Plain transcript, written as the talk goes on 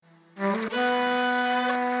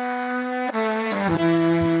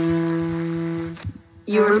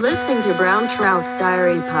You're listening to Brown Trout's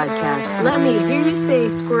Diary podcast. Let me hear you say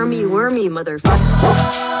squirmy wormy motherfucker.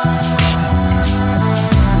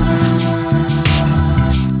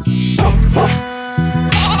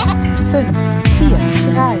 5, 4,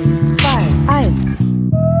 3, 2, 1.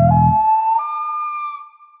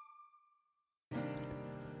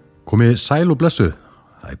 Komið sæl og blessuð.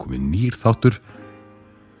 Það komið nýr þáttur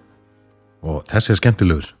og þessi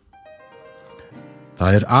skemmtilegur.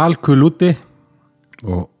 Það alkul úti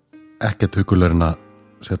og ekkert hugulegur en að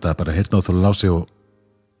setja bara heyrnartólin á sig og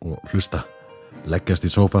hlusta. Leggjast í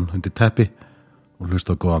sófan undir teppi og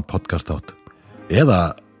hlusta á góðan podcast þátt.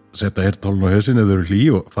 Eða setja heyrnartólin á hausinn eða eru hlý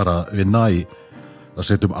og fara að vinna í að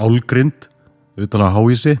setja álgrind utan á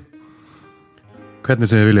háísi. Hvernig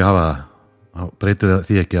sem ég vilja hafa það, þá breytir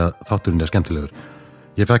því ekki að þátturinn skemmtilegur.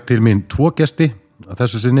 Ég fekk til mín 2 gesti að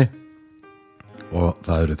þessu sinni og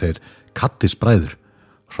það eru þeir Caddisbræður,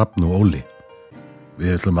 Hrafn og Óli.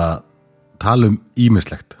 Við ætlum að tala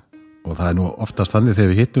ýmislegt og það nú oftast þannig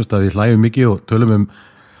þegar við hittumst að við hlæjum mikið og tölum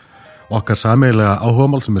okkar sameiginlega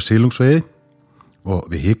áhugamál sem Silungsveiðin og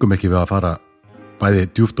við hikum ekki við að fara bæði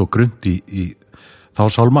djúpt og grunnt í þá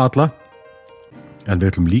sálma alla, en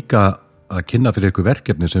við ætlum líka að kynna fyrir ykkur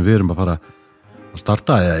verkefni sem við erum að fara að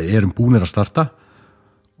starta eða erum búnir að starta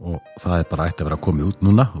og það bara ætti að vera komið út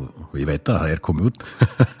núna og ég veit að það komið út.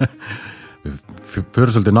 Við förum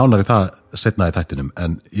svolítið nánar í það seinna í þættinum,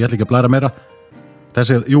 en ég ætla ekki að blæra meira.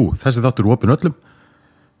 Þessi þáttur er opinn öllum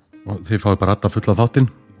og þið fáið bara alltaf fulla þáttinn,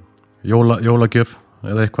 jólagjöf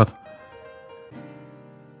eða eitthvað.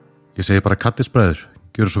 Ég segi bara Caddisbræður,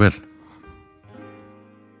 gjöru svo vel.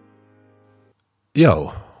 Já,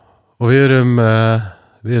 og við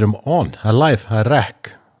erum on, live, rec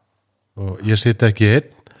og ég siti ekki einn,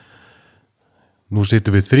 nú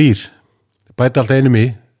situm við 3, bæti allt einum í.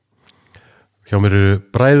 Hjá mér eru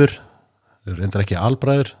bræður, þeir eru endur ekki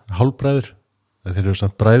albræður, hálfbræður, þeir eru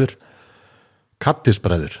samt bræður,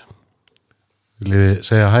 Caddisbræður. Viljið þið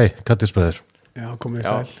segja hæ, Caddisbræður? Já, komið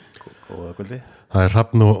sæl. Góða kvöldi. Það er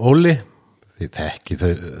Hrafn og Óli, þið þekki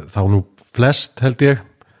þá nú flest held ég.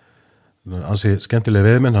 Ansi skemmtilega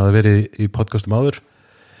veiðmenn, hafa verið í podcastum áður.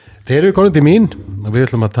 Þeir eru komin til mín og við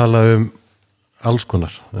ætlum að tala alls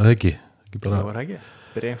konar, eða ekki? Það var ekki.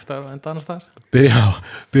 Byrja einhver staðar og enda annar staðar?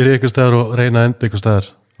 Byrja einhver staðar og reyna að enda einhver staðar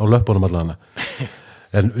á löppunum allavega.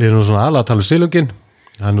 En við erum svona alveg að tala silunginn.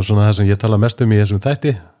 Það er nú svona það sem ég tala mest í þessum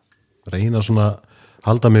þætti. Reyna svona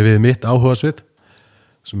halda mig við mitt áhugasvið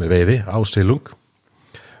sem er veiði á silung.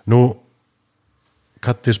 Nú,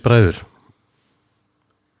 Caddisbræður.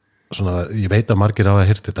 Svona, ég veit að margir hafa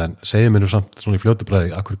heyrt þetta, en segið mér nú samt svona í fljótu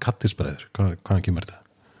bræði, af hverju Caddisbræður? Hvaðan kemur þetta?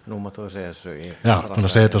 Nú máttu að segja þessu. Já,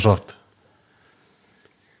 þannig að segja þetta svo oft.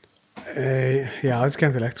 Já, þetta er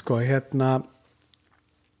skemmtilegt sko.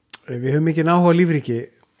 Við höfum mikið áhuga á lífríki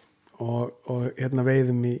og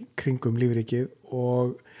veiðum í kringum lífríkið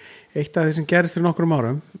og eitt af því sem gerist fyrir nokkrum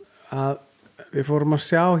árum að við fórum að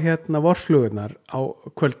sjá vorflugurnar á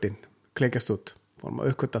kvöldin kleikjast út, fórum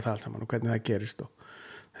að uppgöta það allt saman og hvernig það gerist og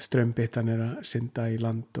strömbittan að synda í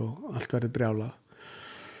land og allt verður brjálað.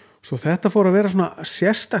 Svo þetta fór að vera svona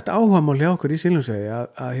sérstakt áhugamál hjá okkur í Silungsveiði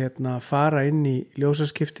að fara inn í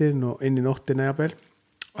ljósaskiptin og inn í nóttina jafnvel,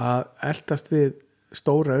 að eltast við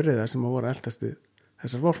stóra urriðar sem voru að eltast við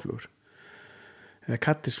þessar vorflugur eða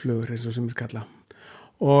Caddisflugur eins og sem er kalla.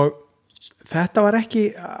 Og þetta var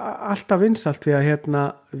ekki alltaf vinsælt því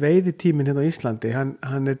að veiðitíminn á Íslandi hann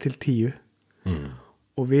er til 10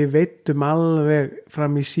 og við veiddum alveg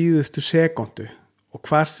fram í síðustu sekundu og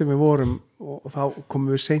hvar sem við vorum og þá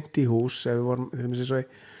komum við seint í hús ef við vorum svo í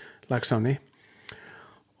Lagsáni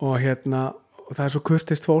og og það er svo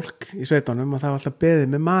kurteist fólk í sveitunum og það var alltaf beðið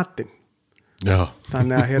með matinn. Já.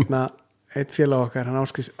 Þannig að einn félag okkar, hann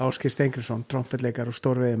Ásgeir Steingrímsson, trompetleikar og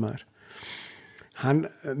stórveiðimaður, hann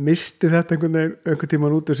misti þetta einhvern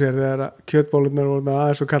tímann út úr sér þegar kjötbólurnar voru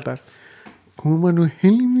aðeins og kaldar. Koma nú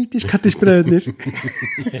helvítis Caddisbræðurnir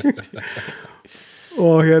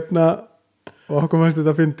og og okkur fannst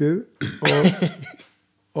þetta fyndið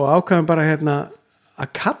og ákvæðum bara að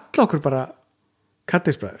kalla okkur bara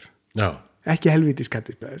Caddisbræður. Já. Ekki helvítis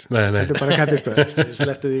Caddisbræður. Nei. Þetta er bara Caddisbræður.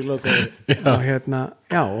 Slepptu því í lokaði.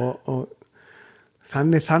 Og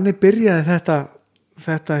þannig byrjaði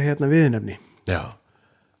þetta viðnefni. Já.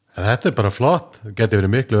 En þetta er bara flott. Það geti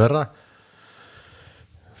verið miklu verra.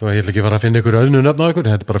 Þó að ég ætla ekki að fara að finna ykkur öðnu nöfn á ykkur,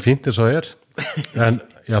 þetta er bara fínt eins og er. En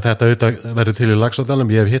já, þetta auðvitað verður til í Laxárdalnum,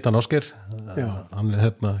 ég hef hitt hann Ásgeir, hann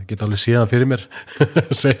geta alveg síðan fyrir mér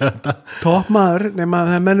segja þetta. Toppmaður, nema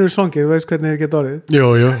það mennur svangir, þú veist hvernig þér geta orðið.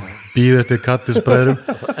 Jú, bíð eftir Caddisbræðrum.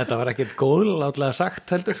 Þetta var ekkert góðlátlega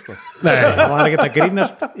sagt heldur sko. Nei. Það var ekkert að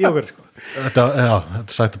grínast í okkur sko. Þetta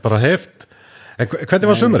sætti bara heft. En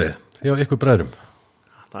hvernig var sumarið hjá ykkur bræðrum?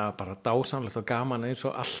 Það var bara dásamlegt og gaman eins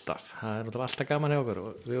og alltaf. Það er náttúrulega alltaf gaman hjá okkur og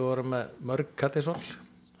við vorum með mörg kaddisól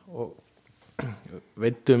og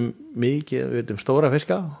veiddum mikið, við veiddum stóra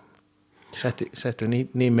fiska, settum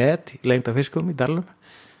ný met í lengda fiskum í dalum.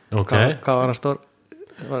 Okay. Hvað var það stór?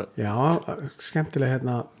 Já,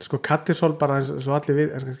 skemmtilega sko kaddisól bara eins og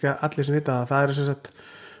allir sem vita það eru sem sagt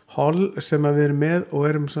hol sem við erum með og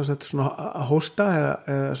erum sem sagt svona að hósta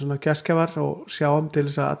eða svona gæskjafar og sjáum til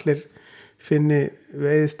þess að allir finni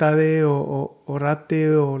veiðistæði og ratti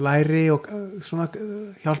og læri og svona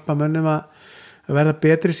hjálpa mönnum að verða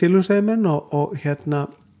betri Silungsveiðimenn og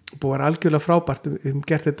búið algjörlega frábært við höfum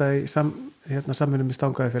gert þetta í samvinnum í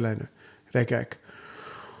Stangaðifélaginu Reykjavík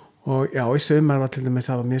og já, í sumar var til dæmis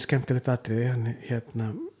það var mjög skemmtilegt atriði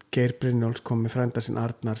Geir Brynjóls kom með frænda sinn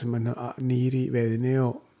Arnar sem er nýr í veiðinni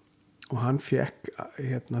og hann fékk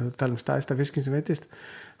þú tala stæðista fiskin sem veitist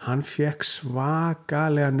hann fékk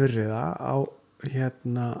svakalega nurriða á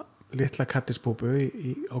litla kaddisbúbu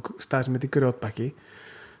á stað sem heitir Grjótbakki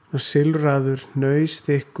silfraður,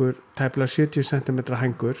 hnausþykkur tæplega 70 cm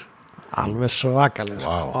hængur alveg svakalega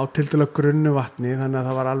wow. á tiltölulega grunnu vatni þannig að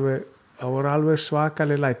það voru alveg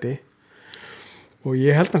svakalega læti og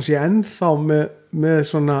ég held hans ég ennþá með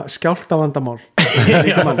svona skjálftavandamál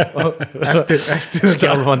eftir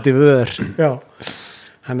skjálfandi vör já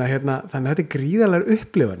þannig að þetta er gríðarlega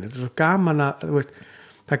upplifan þetta er svo gaman að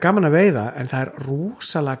það er gaman að veiða en það er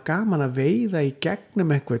rosalega gaman að veiða í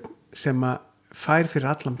gegnum einhvern sem að fær fyrir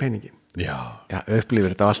allan peningin já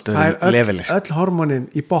upplifir þetta allt level öll hormónin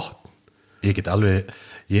í botn ég get alveg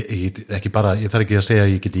ég þarf ekki að segja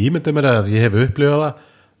að ég get ímyndað mér að ég hef upplifað það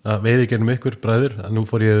að veiði gennum ykkur bræður að nú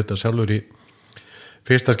fór ég þetta sjálfur í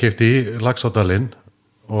fyrsta skipti í Laxárdalinn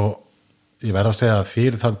og ég verð að segja að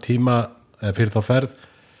fyrir þann tíma eða fyrir þá ferð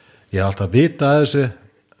ég hef alltaf vitað að þessu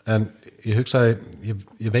en ég hugsaði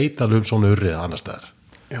ég veit alveg svona urrið annar staðar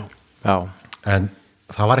já. En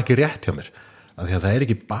það var ekki rétt hjá mér að því að það er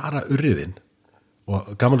ekki bara urriðinn og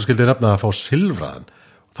gaman skildi nefna að fá silfraðan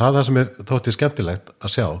og það er það sem þótti skemmtilegt að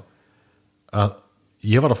sjá að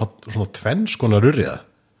ég var að fá svona tvenns konar urriða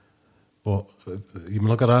og ég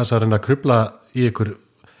mun langar aðeins að reyna að krufla í ykkur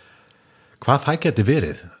hvað það geti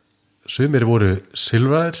verið sumir voru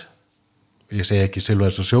silfraðir ég segi ekki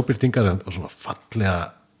silfraðir svo sjóbyrtingar en svona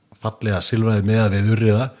fallega silfraðir með að við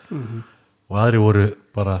urriða og aðri voru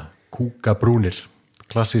bara kúkabrúnir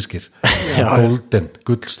klassískir, golden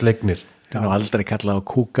gullslegnir það er nú aldrei kallað á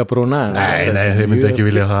kúkabrúna nei, þeir myndi ekki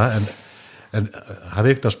vilja það en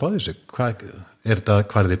hafið ekkert að spá þessu hvað er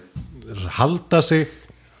þið halda sig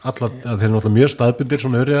alla, þeir eru náttúrulega mjög staðbundir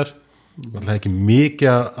svona urriðar náttúrulega ekki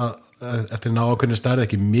mikið eftir ná ákveðni stærð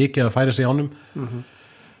ekki mikið að færa sig ánum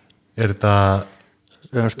er þetta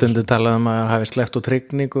við höfum stundum talað að hafi sleppt og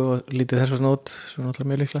tryggning og lítið þessu svona út sem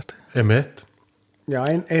náttúrulega mjög líklegt einmitt já,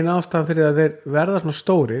 ein ástæðan fyrir að þeir verða svona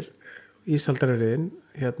stórir ísaldarurriðin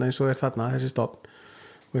eins og er þarna þessi stofn og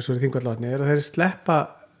eins og er í Þingvallavatni er að þeir sleppa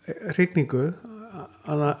hrygningu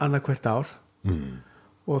annað hvert ár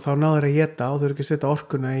og þá náður að éta og þau eru ekki að setja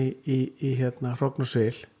orkuna í hrogn og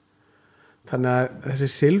svil þannig að þessi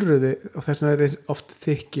silfruði og þess vegna er þeir oft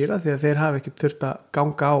þykkir að því að þeir hafa ekki þurft að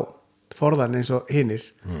ganga á forðan eins og hinnir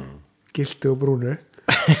giltu og brúnu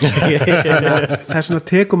þess vegna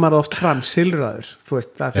tekur maður oft fram silfraður því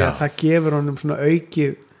að það gefur honum svona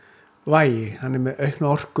aukið vægi, hann er með aukna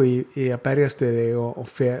orku í að berjast við þig og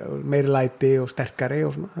meiri læti og sterkari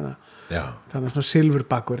og svona þannig að svona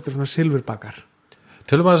silfurbakkur þetta er svona silfurbakar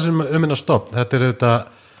Tölum að þessum minna stofn,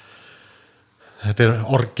 þetta er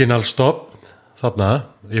orginal stofn þarna,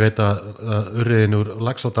 ég veit að urriðin úr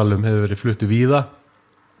Laxárdalum hefur verið fluttu víða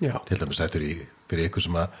til dæmis eftir fyrir ykkur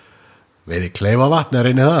sem að veiði Kleifavatn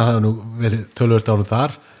það hefur nú verið töluvert ánum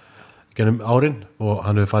þar gennum árin og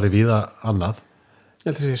hann hefur farið víða annað Ég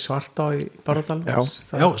held að það sé Svartá í Bárðardal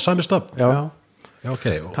Já, sami stofn Já,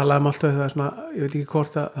 okay. Talaðum alltaf það er svona, ég veit ekki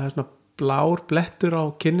hvort að það er svona blár blettur á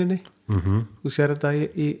kinninni þú sér þetta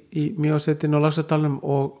í Mjósetin og Laxárdalnum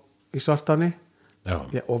og í Svartáni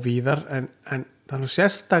og víðar en það er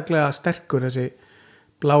sérstaklega sterkur þessi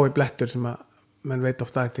blái blettur sem að menn veit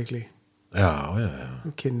ofta aðtekli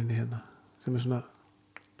kinninni sem er svona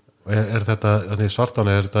og er þetta í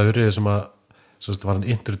Svartáni er þetta urriði sem var hann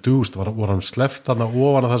introduced voru hann sleppt hann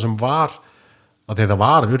ofan að það sem var að þetta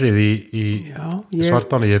var urriði í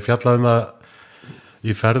Svartáni ég fjallaði það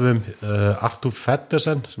í ferðum Arthur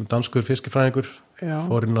Feddersen sem danskur fiskifræðingur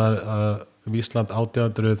fór inn Ísland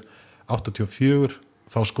 1884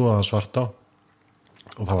 þá skoðaði hann Svartá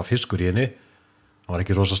og það var fiskur í henni, hann var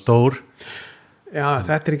ekki rosa stór. Já,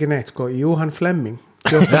 þetta ekki neitt sko, Johan Flemming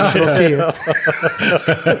 1410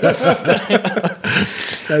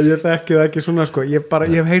 ég þekki það ekki svona sko, ég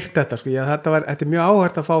hef heyrt þetta sko, þetta er mjög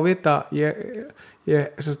áhært að fá að vita, ég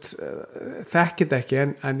þekki þetta ekki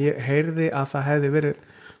en ég heyrði að það hefði verið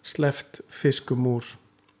sleppt fiskum úr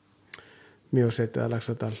Mjósveit eða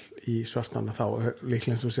Laxárdal í Svartánna þá,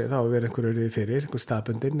 líklega eins og segja, þá hefur verið einhver urriði fyrir, einhver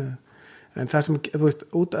staðbundin, en það sem, þú veist,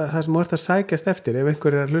 það sem orðið að sækjast eftir, ef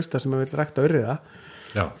einhver er að hlusta sem vil rækta urriða,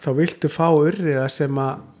 þá viltu fá urriða sem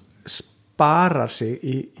að sparar sig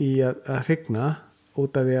í að hrygna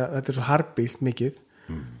út af því að þetta er svo harbílt mikið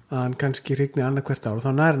að hann kannski hrygni annað hvert ár og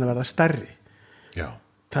þá nær hann að verða stærri. Já.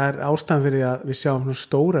 Það er ástæðan fyrir að við sjáum svona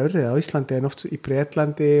stóra urriða á Íslandi en oft í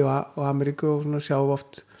Bretlandi og Ameríku og svona sjáum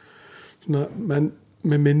oft svona menn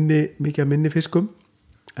með minni fiskum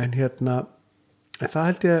en en það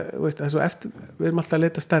held ég, veist, það er svo eftir, við erum alltaf að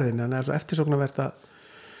leita stærðin en það er svo eftirsóknarvert að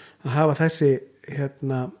hafa þessa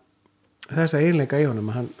eiginleika í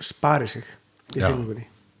honum að hann spari sig í hringunni.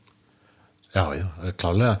 Já,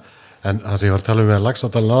 klálega en það sem ég var að tala með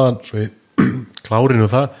Laxárdalinn áðan svo ég klárinu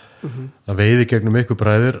það að veiði gegnum ykkur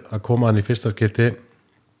bræður að koma hann í fyrsta skipti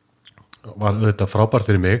var auðvitað frábært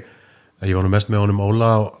fyrir mig að ég var nú mest með honum Óla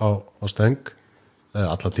á stöng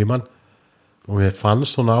allan tíman og mér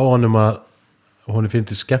fannst svona á honum að honum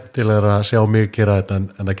finnst skemmtilegra að sjá mig gera þetta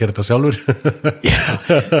en að gera þetta sjálfur. Já,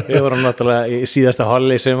 við vorum náttúrulega í síðasta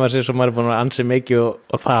holli sumarsins og maður er búin að ansi mikið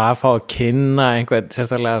og það að fá að kynna einhvern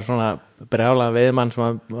sérstaklega svona brjálaðan veiðimann sem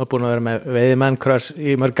var búin að vera með veiðimann-kross í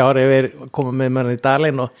mörg ári yfir að koma með mér í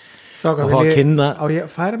dalinn og fá að kynna. Á ég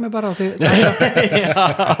færa mig bara á því.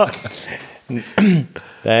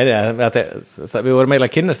 Við vorum eiginlega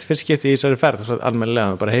að kynnast fyrst skipti í þessari ferð og svo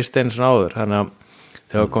almennilega, bara heist einu svona áður, þannig að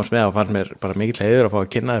þegar komst með og fannst mér bara mikill heiður að fá að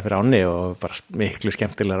kynna þig fyrir ánni og bara miklu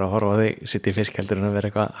skemmtilegra að horfa á þig sitta í fiskheldur en að vera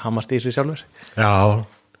eitthvað hamast í þessu sjálfur. Já,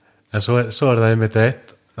 en svo er það einmitt eitt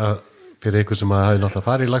að fyrir ykkur sem að hafi náttúrulega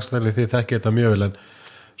farið í Laxárdal þið þekki þetta mjög vel en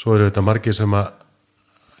svo eru þetta margir sem að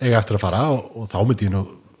eiga eftir að fara og þá myndi ég nú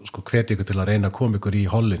sko hvetja ykkur til að reyna að koma ykkur í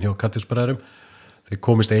hollin hjá Caddisbræðurum. Þið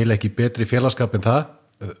komist eiginlega ekki betri félagskap en það,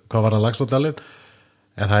 hvað var að Laxárdalinn,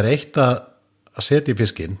 en það er eitt að setja í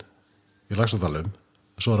fiskinn í Laxárdalum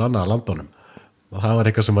svo er annað að landunum og það var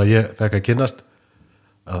eitthvað sem að ég fekk að kynnast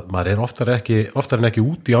að maður er oftar en ekki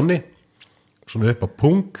út í ánni svona upp á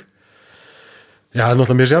pung já, það er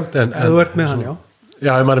náttúrulega mjög sjamt en þú ert með hann,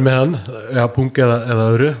 já, ef maður er með hann, já, pung eða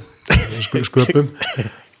öðru sköpum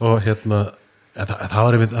og það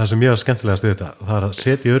var einmitt það sem ég var skemmtilegast við þetta, það er að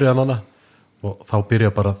setja öðru hana og þá byrja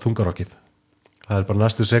bara þungarokkið það er bara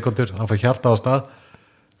næstu sekundur, þá fær hjarta á stað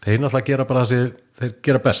þeir náttúrulega gera bara það sem þeir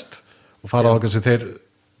gera best og fara á okkur sem þeir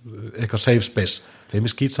eitthvað safe space, þeim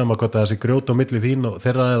er skýtsama hvort það sé grjót á milli þín og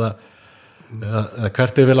þeirra eða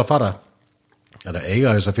hvert þeir vilja fara en að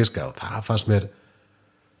eiga þessa fiska og það fannst mér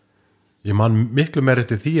ég man miklu meir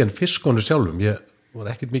eftir því en fiskonu sjálfum, ég var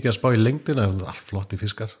ekkert mikið að spá í lengdina, allt flotti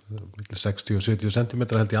fiskar 60 og 70 cm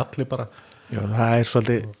held ég allir bara. Já, það er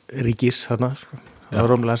svolítið ríkis þarna, sko. Það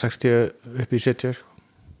var rúmlega 60 upp í 70 sko.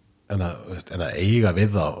 En að eiga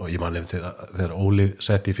við það og ég man eftir þegar Óli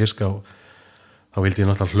setti í fiska og þá vildi ég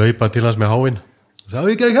náttúrulega hlaupa til hans með háinn og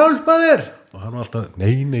sagði ekki að hjálpa þér og hann var alltaf,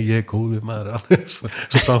 nei, ég er góður maður svo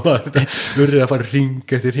sá maður þetta urrið að fara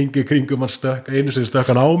hring eftir hringi kringum hann einu sem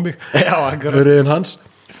stökk hann á mig urriðin hans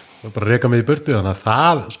og bara reka mig í burtu þannig að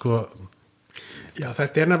það sko Já,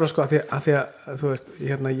 þetta er nefnilega sko að því að þú veist,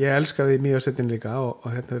 ég elska því Mjósveitin líka og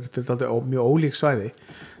þetta er alltaf mjög ólík svæði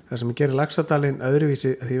það sem gerir Laxárdalinn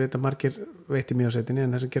öðruvísi því ég veit að margir veit í Mjósveitinni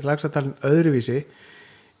en það sem gerir Laxárdalinn öðruvísi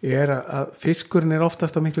er að fiskurinn er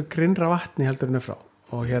oftast á miklu grynnra vatni heldur en frá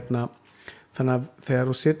og þannig að þegar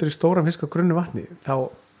þú setur í stóran fisk á grunnu vatni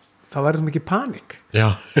þá verður svo mikið panik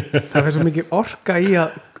það verður svo mikið orka í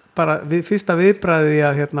að bara fyrsta viðbragði í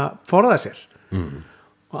að forða sér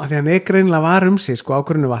og að því hann greinilega var sig sko á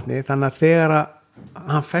grunnu vatni þannig að þegar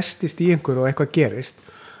hann festist í einhver og eitthvað gerist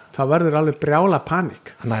þá verður alveg brjála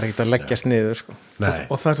panik hann er ekkert að leggjast niður sko.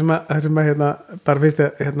 og það sem að bara fyrst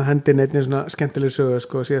hendin einnig svona skemmtileg sögu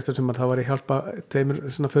sko, síðastur sem þá var ég hjálpa tveimur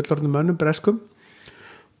svona fullorðnum mönnum breskum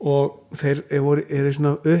og þeir eru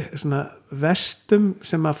svona vestum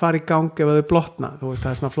sem að fara í gang ef þau blotna, þú veist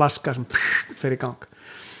það er svona flaska sem fer í gang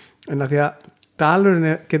en að því að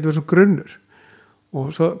dalurinn getur verið svo grunnur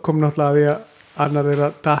og svo kom náttúrulega að því að annar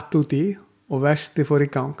þeirra datt út í og vesti fór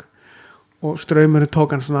í gang og straumurinn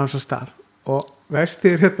tók hann svona á þess að stað og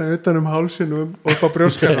vesti er utan hálsinum og upp á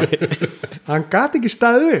brjóskana hann gat ekki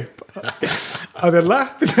staðið upp af því að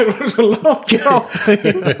lappin er svo lágt á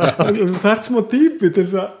þú þarft smá dýpi til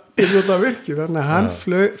þess að eins og það virkir, þannig að hann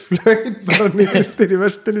flög bara niður í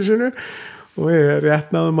vestinu sinu og ég rétt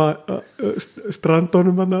náðum að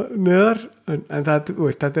strandónum hann neðar en það, þú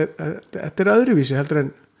veist, þetta er öðruvísi heldur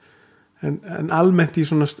en almennt í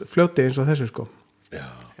svona fljóti eins og þessu sko. Já,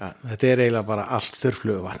 þetta er eiginlega bara allt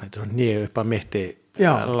þurrfluguvatn, þetta er nýju upp að mitti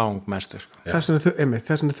langmestu sko. Þess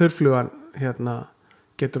vegna þurrflugan hérna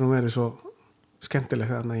getur nú verið svo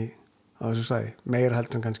skemmtileg þarna á þessu svæði, meira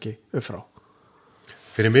heldur en kannski upp frá.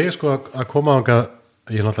 Fyrir mig sko að koma ánga,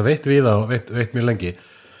 ég er náttúrulega veit víða og veit mjög lengi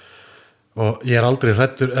og ég er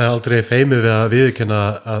aldrei feimið við að viðurkenna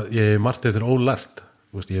að ég er margt eftir ólært.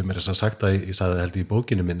 Þú veist, ég hef mér þess að sagt að ég sagði það held í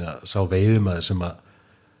bókinu minni að sá veiðimaður sem að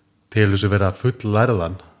til þess að vera full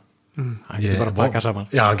lærðan hann getur bara pakkað saman.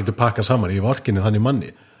 Já, hann getur pakkað saman í vorkinni þannig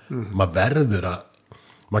manni.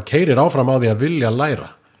 Maður keyrir áfram á því að vilja læra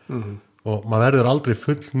og maður verður aldrei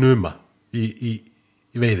full numa í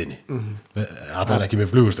veiðinni. Það er ekki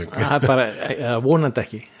með flugustöng. Það er bara, vonandi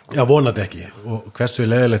ekki. Já, vonandi ekki og hversu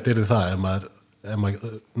leiðilegt er það ef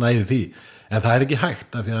maður næði því. En það er ekki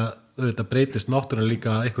hægt af því að þetta breytist náttúrulega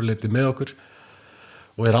líka einhver leiti með okkur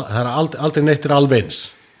og það er aldrei neittir alveg eins.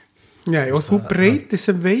 Já, og þú breytist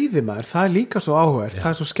sem veiðimaður, það er líka svo áhugavert. Það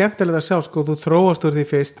er svo skemmtilegt að sjá, sko, þú þróast úr því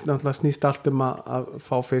fyrst, náttúrulega snýst allt að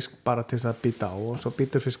fá fisk bara til þess að býta á og svo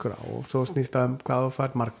býtur fiskur á og svo snýst það hvað þú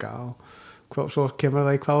fær marga og svo kemur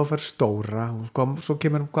það í hvað þú fær stóra og svo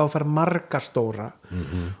kemur hvað þú fær marga stóra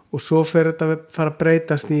og svo fer þetta að fara að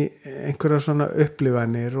breytast í einhverja svona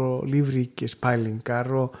upplifanir og lífríkispælingar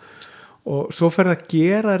og svo fer það að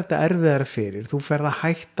gera þetta erfiðara fyrir. Þú fer að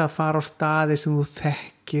hætta að fara á staði sem þú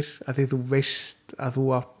þekkir að því þú veist að þú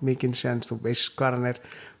átt mikinn séns, þú veist hvað hann er,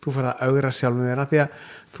 þú fer að augra sjálfum þér að því að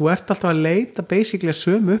þú ert alltaf að leita basically að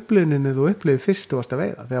sömu upplifuninu þú upplifið fyrst þú varst að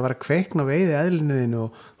veiða, þegar var að kveikna á veiði eðlinuðinu og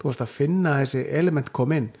þú varst að finna þessi element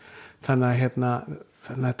kom inn. Þannig að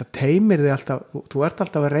þetta teymir þig alltaf, þú ert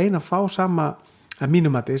alltaf að reyna að fá sama að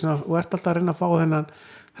mínum að því, þú ert alltaf að reyna að fá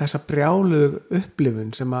þessa brjáluðu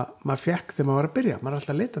upplifun sem maður fékk þegar maður var að byrja, maður er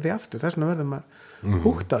alltaf að leita því aftur, þess vegna verður maður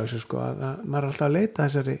húgt á þessu sko, að maður er alltaf að leita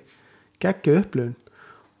þessari geggju upplifun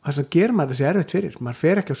og þess að gerir maður þessi erfitt fyrir, maður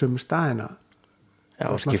fer ekki á sömu staðina. Já,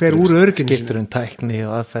 maður fer úr örginu skiptur tækni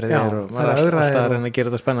og aðferðir og maður er alltaf að reyna að gera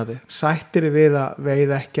þetta spennandi. Sættir við að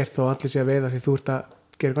veiða ekkert þó allir sé að veiða því þú ert að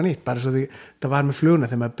gera eitthvað nýtt, bara svo því það var með fluguna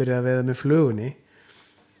þegar maður byrjaði að veiða með flugunni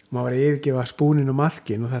og maður var að yfirgefa spúnin og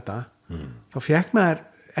malkin og þetta, þá fékk maður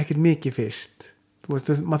ekkert mikið fyrst, þú veist,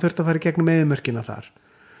 maður þurfti að fara í gegnum eyðimörkina þar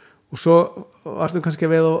og svo varstu kannski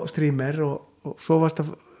að veiða á streamer og svo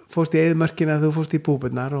fórst í eyðimörkina að þú fórst í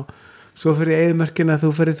búburnar og svo fyrir í eyðimörkina að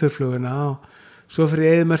þú fyrir þurrfluguna og svo fyrir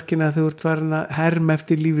í eyðimörkina að þú ert farin að herma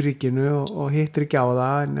eftir lífríkinu og hittir ekki á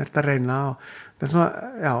það en ert að reyna og það er svona,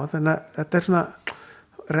 já, þannig að þetta er svona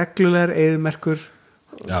reglulegur eyðimörkur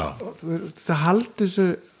það haldur þessu,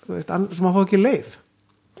 þú veist, sem að fá ekki leið.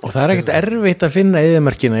 Og það er ekkert erfitt að finna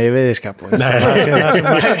eyðimörkina í veiðiskap. Nei,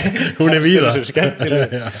 hún er víða.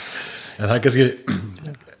 En það er kannski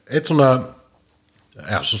eitt svona,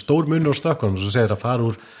 svo stór munur á stökkunum sem segir að fara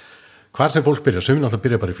úr hvar sem fólk byrja, sumir náttúrulega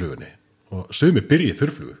byrja bara í flugunni og sumir byrja í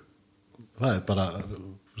þurrflugu. Það er bara,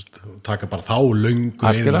 taka bara þá löngu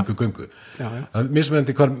eyðimörku göngu. Það er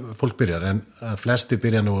mismunandi hvar fólk byrjar en flesti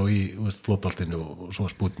byrja nú í flótholtinu og svo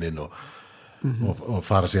spútnin og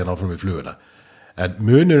fara síðan áfram í fluguna. En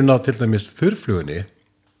munurinn á til dæmis þurrflugunni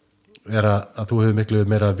er að þú hefur miklu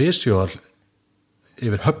meira visjóal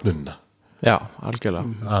yfir höfnunina. Já, algjörlega.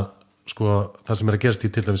 Að sko það sem er að gerast í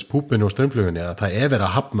til dæmis púpunni og straumflugunni að það er verið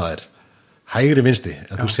að hafna þér hægri vinstri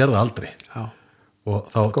en þú sér það aldrei. Já. Og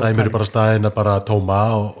þá dæmir bara staðina bara tóma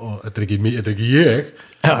og þetta er ekki ég.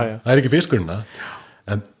 Já. Það er ekki fiskurina.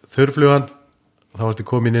 En þurrflugan þá ertu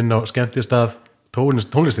komin inn á skemmtistað,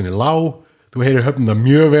 tónlistinni lág. Þú heyrir höfnuna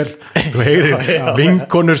mjög vel, þú heyrir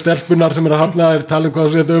vinkonur stelpunar sem er að hafna þér tala hvað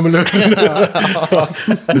þú sétt ömulög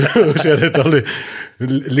þú sér þetta alveg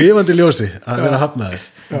lifandi ljósi að vera að hafna þér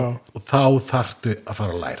og þá þarftu að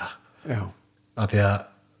fara að læra að því að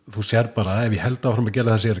þú sér bara ef ég held áfram að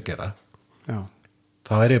gera það sem ég er að gera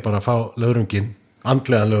þá er ég bara að fá löðrungin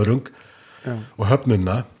andlega löðrung og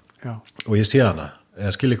höfnuna og ég sé hana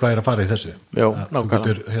eða skilji hvað er að fara í þessu þú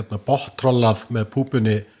getur bottrollað með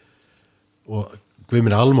púpunni og Guð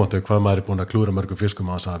minn almáttu hvað maður er búin að klúra mörgum fiskum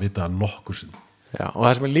á þess að vita nokkur sinn. Já, og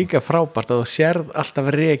það sem er líka frábært að þú sérð alltaf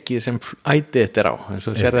rekið sem ætið þetta er á, eins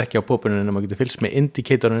og þú sérð ekki á pópuninu en maður getur fylgst með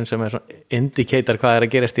indikatorinu sem er indikator hvað er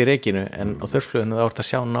að gerast í rekinu en á þurrfluginu þá ert að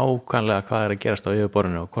sjá nákvæmlega hvað er að gerast á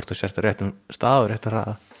yfirborðinu og hvort þú sért á réttum staður, réttum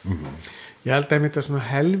hraða. Ég held að þetta svona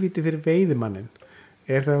helvíti fyrir veiðimannin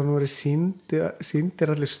það nú verið sýndir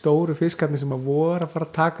allir stóru fiskarnir sem að voru að fara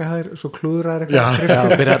að taka þær svo klúðraðir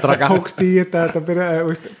eitthvað byrja að draka tókst í þetta byrja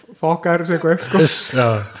fokkaður þessu eitthvað upp sko.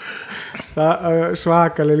 Það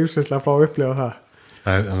svakalega lífsveislega að fá að upplifa það.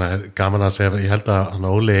 Það er gaman að segja, ég held að hann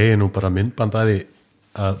Óli eigi nú bara myndband að því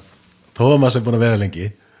að þó að maður sem búin að veiða lengi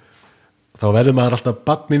þá verður maður alltaf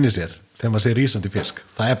barn inn í sér þegar maður sé rísandi fisk,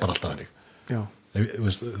 það er bara alltaf þannig.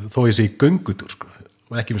 Þó ég sé í göngutúr sko,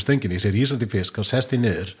 og ekki með stönginni, ég sé rísandi fisk og sest ég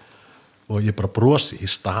niður og ég bara brosi,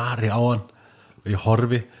 ég stari á hann og ég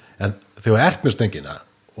horfi, en þegar þú ert með stöngina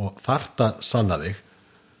og þarft að sanna þig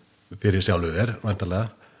fyrir sjálfu þér væntanlega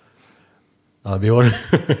að við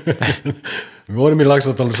vorum í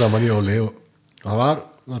Laxdalnum saman í Óli og það var,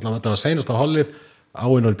 þetta var seinasta hollið,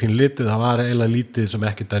 áinn og pínu litið, það var eiginlega lítið sem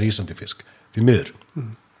ekkert að rísandi fisk, því miður.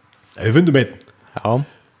 Við fundum einn,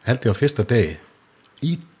 held ég á fyrsta degi,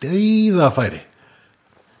 í dauðafæri,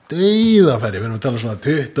 við erum að tala svona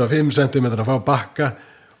 25 cm að fá bakka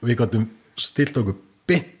og við gáttum stilt okkur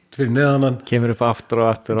beint fyrir neðanan, kemur upp aftur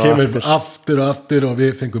og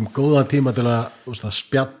við fengum góðan tíma til að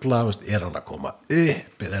spjalla, er hann að koma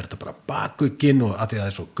upp eða er þetta bara bakuginn og að því að það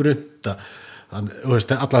er svo grunnt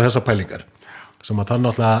allar þessar pælingar sem að það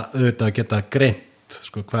náttúrulega auðvitað geta greint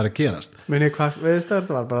sko hvað er að gerast. Muni hvað veiðstöður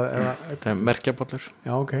þetta var bara? Þetta er merkjabollur.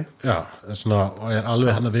 Já, ok. Já, svona, og er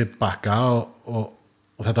alveg hann að við bakka og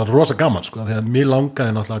þetta var rosa gaman sko, því að mér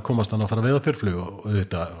langaði náttúrulega að komast hann að fara að veiða þurrflug og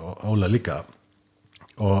auðvitað og Óla líka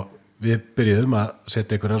og við byrjuðum að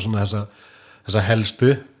setja einhverja svona þessa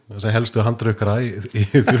helstu handrukara í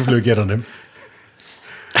þurrfluggeranum.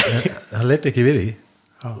 Það leit ekki við því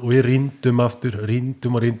og við rýndum aftur,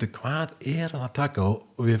 hvað er hann að taka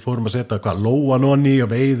og við fórum að setja lóan onni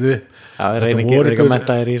og veiðu. Já, við reynum ekki að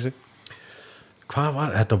metta þér í þessu. Hvað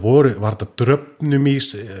var þetta? Var þetta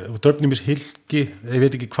dröfnumís hilki, ég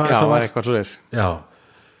veit ekki hvað þetta var. Já, var eitthvað svo þess. Já,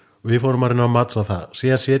 og við fórum að reyna að matsa það.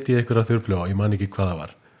 Síðan setja ég einhverja þurrfluga og ég man ekki hvað það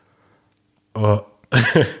var. Og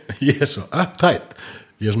ég er svo uptight.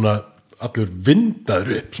 Ég er svona allur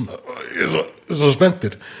vindaður upp, ég er svo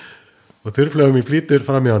spenntur. Og þurrfluga mér flýtur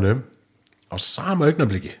fram í honum á sama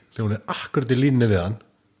augnabliki, þegar hún er akkurat í línni við hann,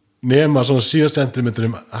 nema svona 7 cm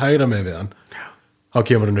hægra með við hann, þá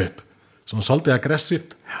kemur hann upp. Svona svolítið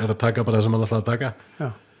aggressíft, er að taka bara það sem hann ætlaði að taka.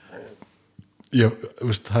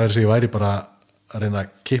 Það er sem ég væri bara að reyna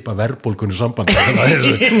að kippa verðbólgunni sambandi.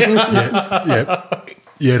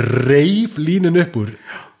 Ég reif línin upp úr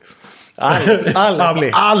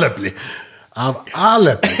alefli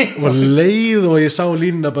og leið og ég sá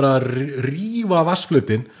línina bara rífa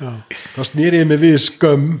vassflutin, þá snýri ég mig við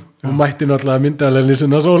skömm og mætti náttúrulega myndaðalegni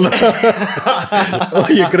sinna sóla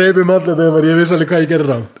og ég greip allir þegar ég vissi alveg hvað ég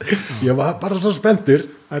gerir rátt. Ég var bara svo spenntur.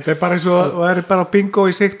 Þetta er bara eins og það er bara bingo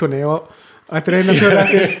í sigtunni og þetta er eina fyrir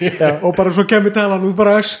eftir og bara svo kemur talan og þú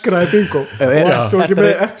bara öskraði bingo og ert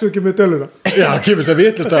svo ekki með töluna. Já, kemur þess að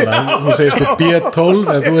vitlust hana, hún segir sko B12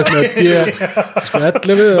 en þú veist með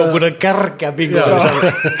B11 og búin að garga bingo.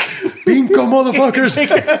 Bingo motherfuckers,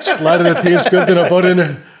 slærið því spjöldin á borðinu,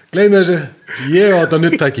 gleymi þessu, ég á þetta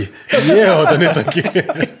nuttaki.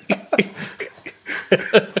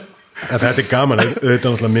 Þetta er gaman, þetta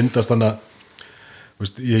náttúrulega myndast þannig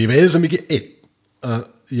að ég veiði svo mikið einn að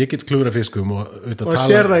ég get klúra fiskum og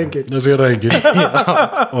sér það enginn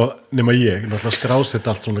og nema ég náttúrulega skrásett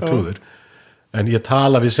allt svona klúður en ég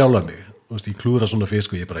tala við sjálfa mig ég klúðra svona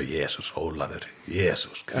fisk og ég bara Jesús Ólafur,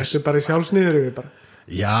 Jesús Krist. Ertu bara í sjálfsniður yfir bara?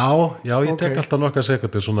 Já, ég tek alltaf nokkra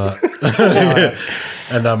sekundur svona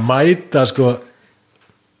en að mæta sko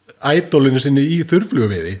ædolinu sinni í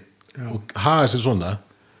þurrflugveiði og haga sér svona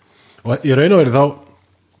og ég raun og verið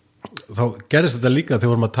þá gerist þetta líka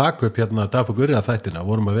þegar vorum að taka upp hérna Dagbók Urriða þættina,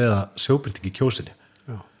 vorum að veiða sjóbirting í Kjósinni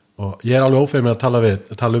og ég er alveg ófeiminn að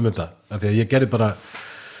tala um þetta af því að ég gerði bara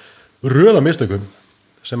röða mistökum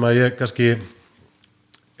sem að ég kannski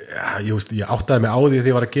ég áttaði mig á því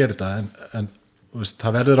þegar ég var að gera þetta en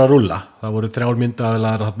það verður að rúlla, það voru 3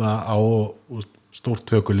 myndavélar á og stórt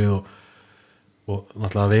tökulið og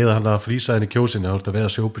náttúrulega að veiða hann að frísaðin í Kjósinni, það voru að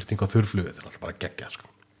veiða sjóbirting á þurrflugu, þetta er náttúrulega bara geggjað sko.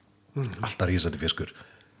 Alltaf rísandi fiskur.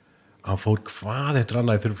 Hann fór hvað eftir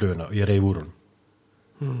annað í þurrfluguna og ég reif úr honum.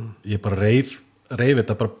 Ég bara reif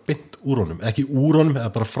þetta bara beint úr honum, ekki úr honum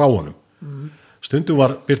eða bara frá honum. Stundum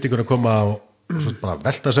var birtingur að koma og bara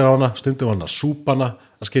velta sig á hana, stundum var hann að súpa hana,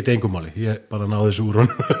 það skipti engum máli, ég bara náði þessu úr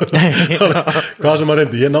honum. Hvað sem að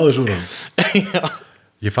reyndi, ég náði þessu úr honum.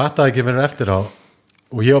 Ég fattaði ekki fyrir eftir á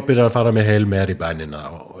og ég var byrjað að fara með heil meir í bænina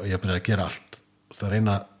og ég byrjaði að gera allt. Það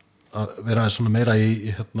reyna að vera svona meira í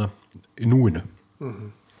núinu.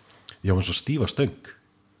 Ég var eins og stífa stöng.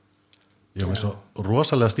 Ég var eins og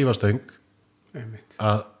rosalega stífa stöng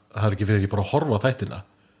að það er ekki fyrir ekki bara að horfa á þættina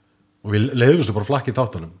og við leiðum þessu bara flakkið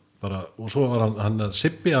þáttunum bara, og svo var hann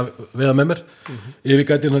Sippi að veiða með mér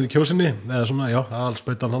yfirgætin hann í kjósinni eða svona, já,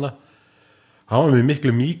 aðalsprautan hann var með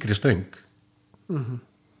miklu mýkri stöng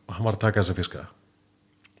og hann var að taka þessa fiska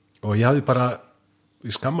og ég hafði bara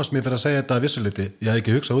ég skammast mér fyrir að segja þetta að vissuleiti ég hafði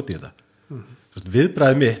ekki hugsað út í þetta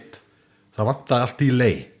viðbragðið mitt það vantaði allt í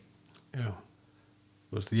leið Já.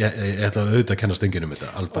 Ég ætla að auðvitað að kenna stönginum þetta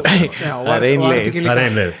alveg. Já, það er ein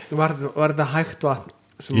leið var þetta hægt vatn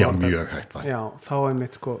já, mjög hægt vatn já, þá er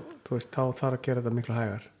mitt sko, þú veist, þá þarf að gera þetta miklu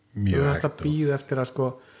hægar mjög hægt að býða eftir að sko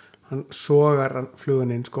hann sogar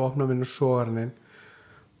fluguninn, sko opna minn og sogar hann inn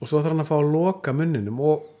og svo þarf hann að fá að loka munninum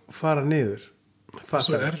og fara niður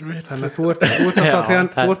þannig að þú ert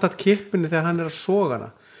alltaf að kippinu þegar hann er að soga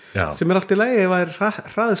hana já. Sem er allt í lagi ef það er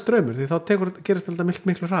hraður strömmur því þá gerist alltaf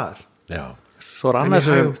miklu hraðar já. Svo er annars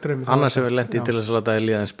hefur við lent í til þess að láta það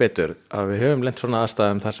líða eins betur að við höfum lent svona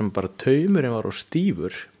aðstæðum þar sem bara taumurinn var og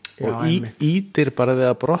stífur og ítir bara við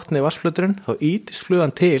að brotni vassfluturinn þá ítist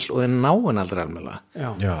flugan til og þeir ná hann aldrei almennilega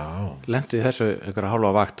lentu í þessu einhverja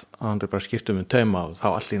hálfa vakt að hann bara skiptum tauma og þá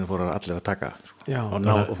allir fóru allir að taka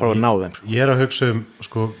og fóru að ná þeim Ég er að hugsa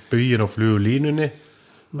sko bugin á flugulínunni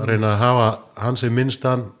að reyna að hafa hans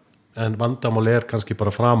minnstan en vandamál er kannski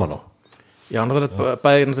bara framan á Já, náttúrulega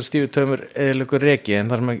bæði náttúrulega stífur taumur eðilegur reki en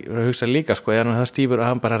það sem að hugsa líka sko er að það stífur að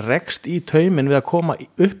hann bara rekst í taumin við að koma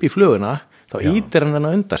upp í fluguna þá ítir hann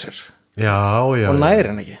undan sér og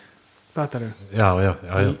næri hann ekki já.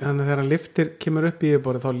 Þannig að þegar hann kemur upp í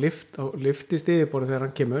yfirborðið þá liftist yfirborðið þegar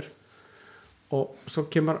hann kemur og svo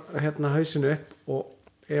kemur hausinu upp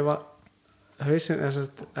og ef að hausin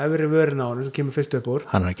efri vörin á hann sem kemur fyrst upp úr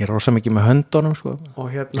hann er ekki rosa mikið með höndunum sko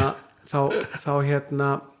og þá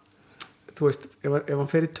þú veist, ef hann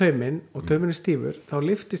fer í taumin og taumin er stífur, þá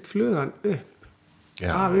liftist flugan upp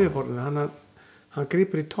af yfirborðinu hann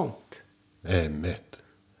grípur í tómt einmitt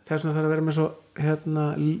það er svona það að vera með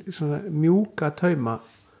svona mjúka tauma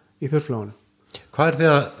í þurrflóðunum Hvað er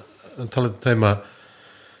þið að tala um tauma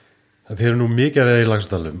þið eru nú mikið að veða í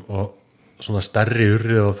Laxdalum og svona stærri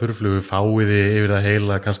urrið og þurrflugu fáiði yfir það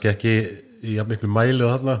heila kannski ekki í miklu mæli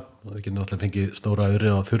og þarna og það getur alltaf fengið stóra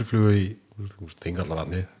urrið og þurrflugu í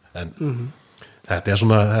Þingallavatni en þetta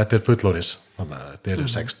er fullorðis þannig að þetta eru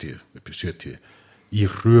 60 upp í 70 í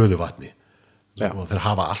hröðu vatni og þeir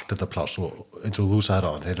hafa allt þetta pláss og eins og þú sagðir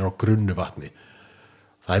á þeir eru á grunnu vatni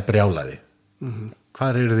það er brjálæði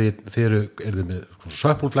hvað eru þið eru með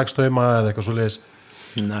söppulflextauma eða eitthvað svoleiðis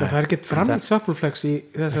það er ekki framleitt söppulflex í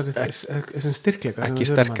þessum styrkleika ekki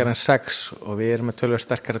sterkar en 6 og við erum með tölvöld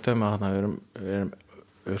sterkara tauma þannig við erum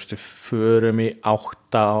förum í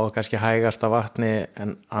 8 og kannski hægasta vatni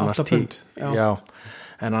en annars 10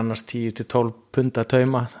 en annars 10 til 12 punda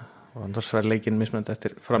tauma og annars verður leikinn mismunandi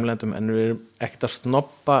eftir framleiðendum en við erum ekkert að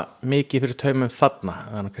snoppa mikið fyrir taumum þarna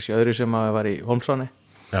þannig kannski öðru sem að við var í Holmsváni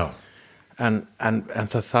en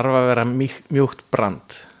það þarf að vera mjúkt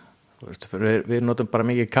brand við notum bara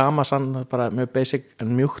mikið kamasan bara mjög basic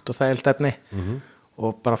en mjúkt og þægilt efni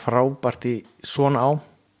og bara frábært í svona á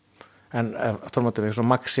en aftur á móti við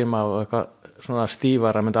svona Maxima og eitthvað svona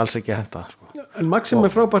stífara myndi alls ekki henta sko. En Maxima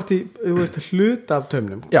er frábært í hluta af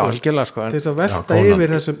taumnum skilja sko til þess að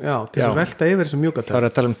velta yfir þessum mjúka taum það er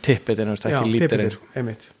að tala um tippið en ekki lítirinn sko.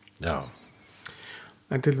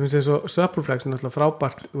 En til dæmis eins og söppulflex er náttúrulega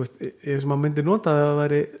frábært ef sem maður myndi nota að það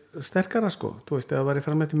væri sterkara sko, þú veist, ef það væri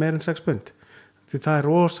framleitt meir en 6 pund því það er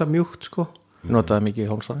rosa mjúkt sko notaði mikið í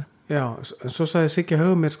Holmsváni en svo sagði Siggi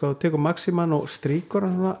Haugum sko, þú tekur Maximan og stríkur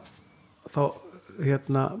hann svona þá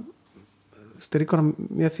stríkur hann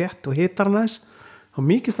mjög þétt og hitar hann aðeins þá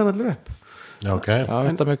mýkist hann allir upp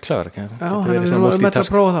þetta er mjög klár við erum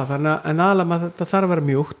að prófa það en aðalega þetta þarf að vera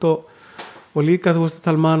mjúkt og líka þú veist að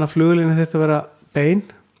tala maður að flugulínu þetta að vera bein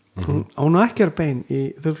hún á ekki að vera bein í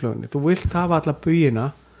þurrflugunni þú vilt hafa alla bugina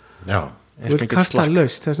þú vilt kasta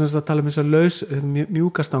laust þess að tala um þess að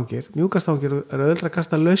mjúkastangir eru öðvöldra að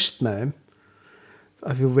kasta laust með þeim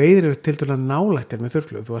að þú veiðir til dæla nálættir með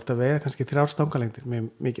þurrflug þú ert að veiða kannski 3 stangalengdir með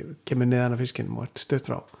mikið, kemur neðan af fiskinum og ert stutt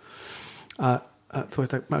frá að þú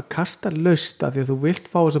veist að maður kastar laust að því að þú vilt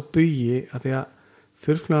fá þess að bugi að því að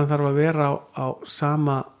þurrflugan þarf að vera á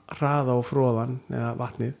sama hraða og fróðan eða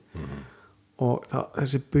vatnið og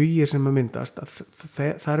þessi bugir sem að myndast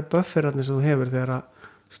það eru bufferarnir sem þú hefur þegar að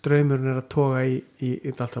straumurinn er að toga í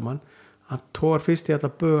allt saman hann togar fyrst í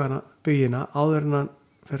alla bugina áður en hann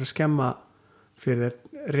fer að skemma fyrir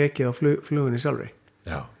rekið á flugunni sjálfri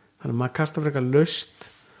þannig að maður kastar frekar laust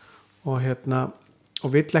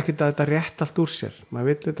og vill ekki að þetta rétt allt úr sér maður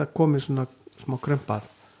vill þetta komið svona smá krömpað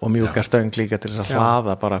og mjúka stöng líka til þess að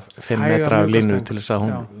hlaða bara 5 metra af línu til þess að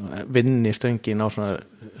hún vinni stöngin á svona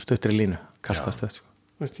stuttri línu, kasta stöð sko.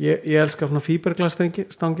 Ég elska svona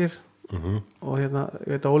fíberglasstangir og ég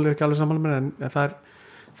veit að Óli ekki alveg saman með en það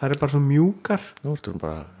er bara svo mjúkar. Nú ertu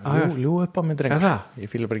bara ljú upp á mig drengur. Ég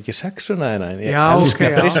fíla bara ekki sexuna þina en ég elska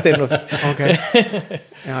þristinn og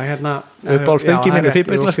upp á stöngi minni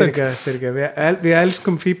fíberglasstöng. Við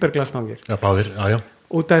elskum fíberglasstangir. Já, báðir, já.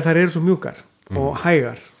 Út af þær eru svo mjúkar og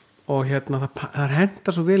hægar og það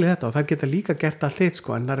hentar svo vel í þetta og það geta líka gert allt hitt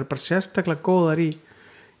sko en það er bara sérstaklega góðar í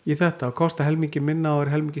þetta og kosta helmingi minna og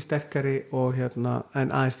er helmingi sterkari og en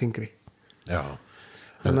aðeins þyngri. Já.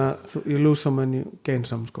 Þannig að you lose some and you gain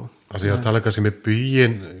some sko. Það ég var að tala kannski með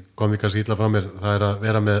bugin kom því kannski illa frá mér, það er að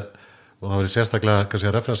vera með og það verið sérstaklega kannski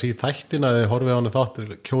að referensa í þættina eða horfið á hana þátt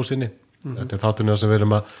kjósinni, þetta er þáttunni sem við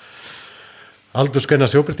erum að aldursgreina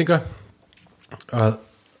sjóbirtinga að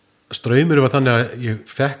straumur var þannig að ég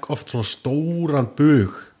fekk oft svona stóran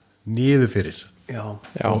bug niður fyrir. Já.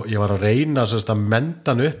 Og ég var að reyna að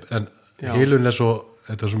menda hann upp en heilun er svo,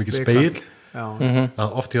 þetta er svo mikið speil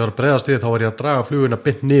að oft ég var að bregðast við þá var ég að draga fluguna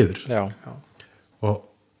beint niður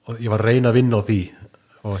og ég var að reyna að vinna á því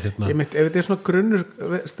og ég myndi, ef þetta er svona grunnur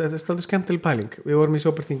þetta er stoltið skemmtileg pæling við vorum í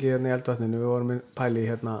sjóbirtingi í eldvatninu við vorum í pæli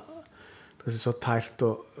það er svo tært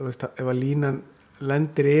og ef að línan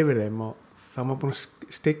lendir yfir þeim og það má búin að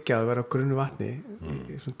styggja að vera á grunnu vatni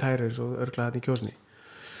í svona tæru eins og örgla þetta í kjósinni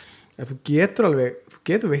en þú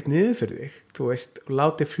getur veitt niður fyrir þig þú veist, og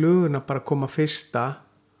láti fluguna bara koma fyrsta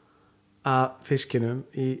að fiskinum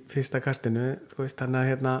í fyrsta kastinu þú veist,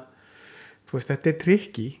 þannig að þú veist, þetta er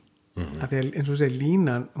trikki að því að eins og segir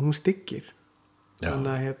línan, hún styggir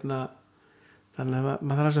þannig að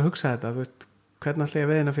maður þarf að hugsa þetta þú veist, hvernig ætla ég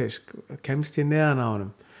að veiðina fisk kemst ég neðan á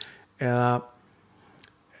honum eða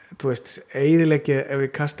þú veist, eyðileggi ef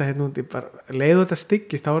ég kasta hérna út í bara leiðu þetta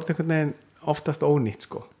styggist, þá er þetta einhvern veginn oftast ónýtt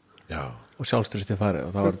sko og sjálfstyrsti farið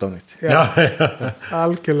og þá er þetta ónýtt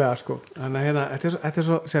algjörlega sko þannig að þetta er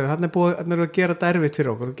svo, þannig er að gera þetta erfitt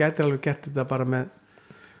fyrir okkur, þú gætir alveg gert þetta bara með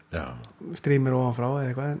streamir ofanfrá eða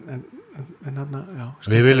eitthvað en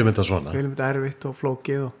við viljum þetta svona við viljum þetta erfitt og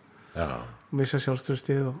flókið og missa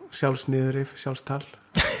sjálfstyrstið og sjálfsniðurif, sjálfstal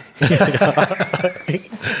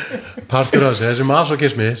partur af þessi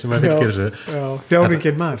masokismi sem að fylgir þessu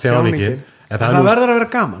þjáningin en það verður að vera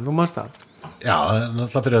gaman, þú manst það já, það er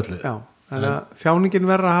náttúrulega fyrir öllu þannig að þjáningin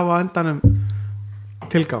verður að hafa á endanum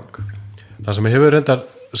tilgang það sem hefur reyndar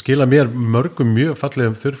skilað mér mörgum mjög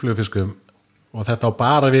fallegum þurrflugufiskum og þetta á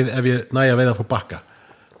bara við ef ég næja veið að fá bakka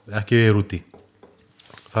ekki við úti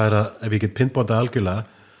það er að ef ég get pinnbóndað algjörlega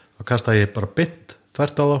þá kasta ég bara bind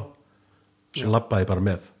þvert á þá svo labba ég bara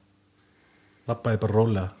með labba ég bara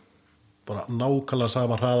rólega bara nákvæmlega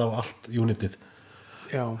sama hraða á allt unitið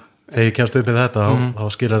þegar ég kemst upp með þetta þá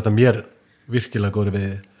skilar þetta mér virkilega góri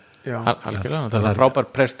við algjörlega, það er frábær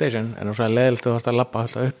prestation en þú sagði leiðilegt þú varst að labba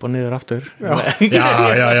alltaf upp og niður aftur já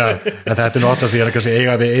en þetta er náttúrulega ég er kannski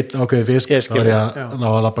eiga við einn ákveði fisk þá er ég að ná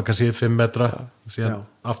að labba kannski 5 metra síðan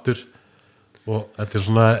aftur og þetta er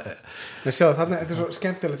svona þetta er svo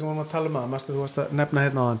skemmtilegt sem við varum að tala um þú varst að nefna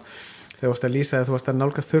hérna á þann þegar þú varst að lýsa að þú varst að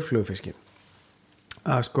nálgast þurrflugufiskin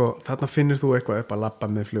að sko þarna finnur þú eitthvað upp að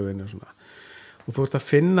labba með fluginu og svona og þú ert að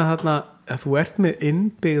finna þarna að þú ert með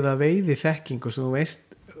innbyggða veiði þekkingu sem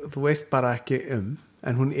þú veist bara ekki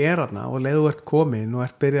en hún er þarna og leið þú ert komin og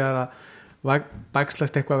ert byrjað að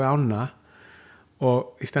bakslast eitthvað við ána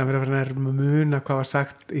og í stæðan fyrir að vera að muna hvað var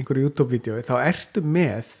sagt í einhverju YouTube-vídeói þá ertu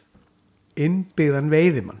með innbyggðan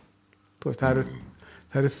veiðimann þú veist,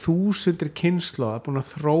 það eru þúsundir kynslóða búin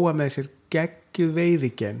að þróa með sér geggjuð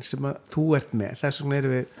veiðigen sem að þú ert með þess vegna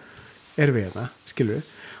erum við hérna, skilur við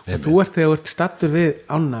og þú ert þegar þú ert stattur við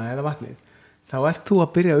ána eða vatnið, þá ert þú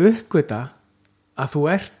að byrja að uppgöta að þú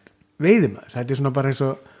ert veiðimaður, þetta er svona bara eins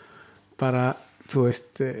og bara, þú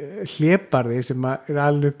veist hlébarði sem er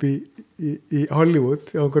alveg upp í Hollywood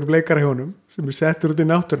á einhverjum leikarahjónum sem er settur út í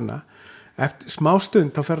náttúruna eftir smá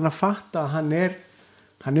stund þá fer hann að fatta að hann er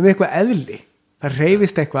með eitthvað eðli það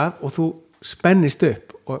reyfist eitthvað og þú spennist upp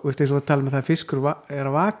og veist eins og að tala með það að fiskur er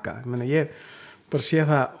að vaka ég bara sé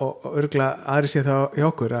það og örgla aðri sé það í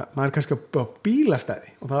okkur að maður er kannski á bílastæði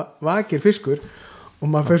og það vakir fiskur og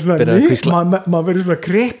maður fyrir svona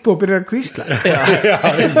kreppu og byrjar að kvísla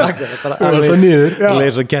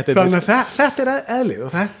þannig að þetta er eðlið og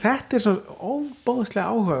þetta er svo óbóðslega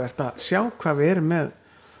áhugavert að sjá hvað við erum með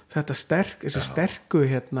þetta þessi sterku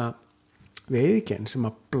veiðigen sem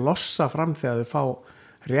að blossa fram þegar þau fá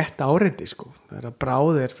rétt áreiti sko, það er að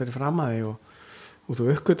bráðir fyrir fram að þig og þú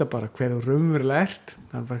uppgöta bara hver þú raunverulega ert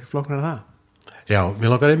það er bara ekki flóknar að það Já, mér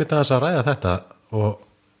langar einmitt að ræða þetta og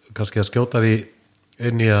kannski að skjóta því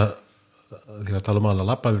inn í að því að tala að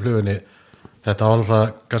labba við flugunni, þetta var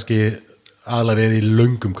alltaf kannski aðalega við í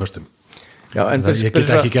löngum köstum. Já, en ég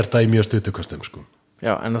get ekki gert það í mjög stuttu köstum, sko.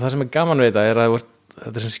 Já, en það sem gaman við þetta að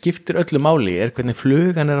þetta sem skiptir öllu máli hvernig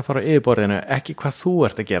flugan að fara á yfirborðinu, ekki hvað þú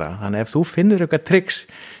ert að gera. Þannig ef þú finnur eitthvað triks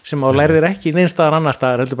sem á lærðir ekki neins staðar annar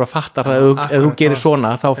staðar, heldur bara að fatta það ef þú gerir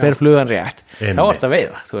svona, þá fer flugan rétt. Þá ert að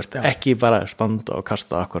veiða, þú veist, ekki bara standa og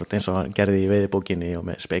kasta akkurat eins og hann gerði í veiðibókinni og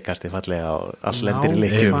með speikasti fallega og all lendir í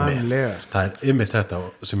leikjum. Það er einmitt þetta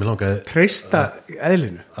sem ég langaði treysta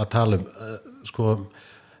eðlinu að tala sko,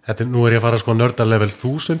 nú er ég að fara nördarlevel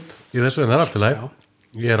 1000 í þessu, en það er alltaf læg,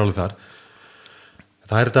 ég er alveg þar.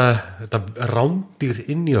 Það er þetta rándýr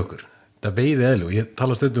inn í okkur, þetta veiði eðli, og ég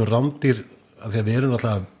tala stundum rándýr að því að við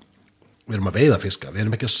erum að veiða fiska, við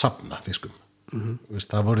erum ekki að safna fiskum.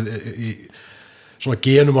 Veist, það voru í svona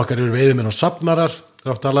genum okkar eru veiðimenn og safnarar,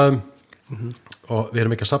 og við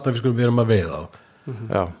erum ekki að safna fiskum, við erum að veiða þá.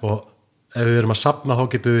 Og ef við erum að safna þá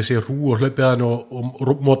getum við séð hrú og hlaupið hann og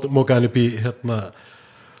mókað hann upp í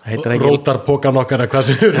rótarpokan okkar eða hvað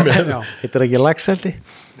sem við erum með. Heitir ekki lagseldi?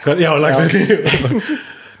 Já, lagseldi.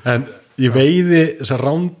 En ég veiði þessar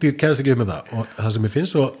rándýr kemst ekki upp með það, og það sem ég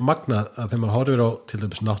finnst svo magnað að þegar maður horfir á til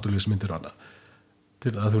dæmis náttúrulífsmyndir og annað,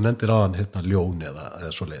 til að þú nefndir aðan ljón eða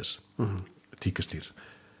svoleiðis, tíkustýr,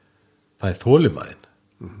 það er þolinmæðin,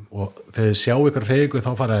 og þegar þið sjá ykkur hreyfingu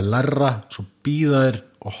þá fara að læra, svo bíða þér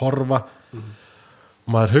og horfa, og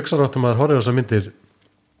maður hugsar átt að maður horfir á þessar myndir,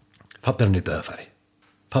 þarna er nýtt eða færi,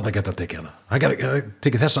 þarna geta að tekið hana, hann geta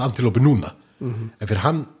tekið þessa antilópi núna, en fyrir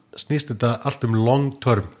hann snýst þetta allt long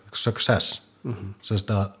term success, semst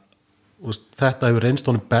að þetta hefur reynst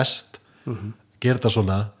honum best, gera þetta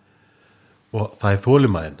svona, og það er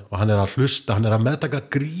þolinmæðin, og hann er að hlusta, hann er að meðtaka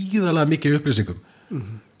gríðarlega mikið upplýsingum,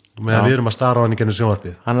 meðan við erum að stara á hann í gennum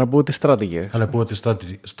sjónvarpið. Hann er að búið til strategíu. Hann er að búið til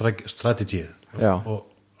strategíu, og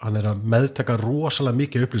hann er að meðtaka rosalega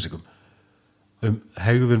mikið upplýsingum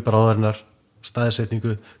hegðun bráðarinnar,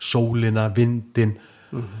 staðsetningu, sólina, vindin,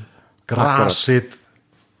 grasið,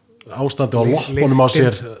 ástandi á loppunum á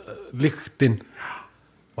sér, lyktin,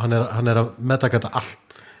 og hann er að meðtaka þetta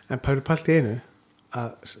allt. En pælt í einu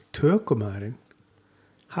að tökumæðurinn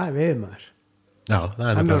það er veiðmaður. Já, það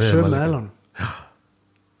er hann er á sömu eðlunum.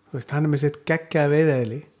 Hann er með sitt geggjaða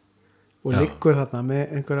veiðeðli og liggur þarna með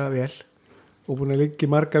einhverja vél og búin að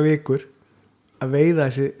liggja marga vikur að veiða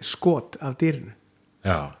þessi skot af dýrinu.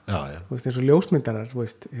 Já. Eins og ljósmyndarar,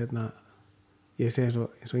 ég segi eins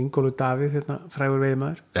og Ingólfur Davíð, frægur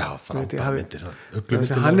veiðmaður. Já, frábær myndir.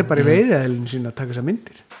 Hann er bara í veiðeðlinu sín að taka þessar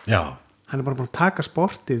myndir. Já. Hann er bara búin að taka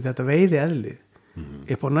sportið, þetta veiðeðlið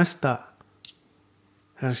upp á næsta,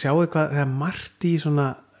 þegar sjáu hvað, þegar margt í svona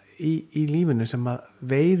í lífinu sem að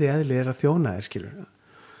veiðeðlið er að þjóna þér, skilur.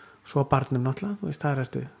 Svo barnum náttúrulega, það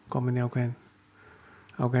ertu komin í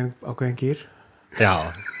ákveðin gýr. Já.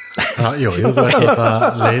 Jú, þú ert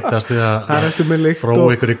að leitast við að frá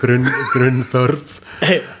ykkur í grunnþörf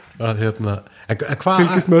að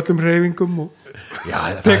fylgist með öllum hreyfingum já,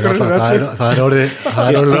 það er orðið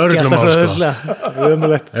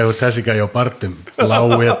lögreglumál ef þessi gæði á barnum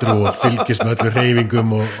láetru og fylgist með öllum hreyfingum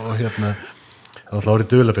og þá er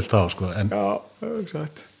duðlafyllt á en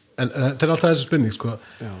þetta er alltaf þessi spurning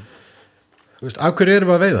af hverju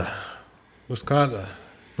erum við að veiða hvað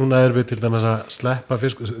núna erum við til dæmis að sleppa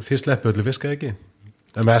fisk, þið sleppu öllu fiska ekki?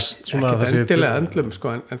 Mest svona ekki endilega öndlum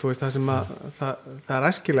en þú veist það sem að það er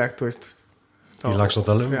æskilegt í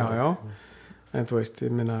Laxárdalum já, en þú veist,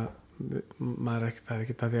 ég minna það er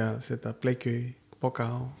ekki það því að setja bleikju í boka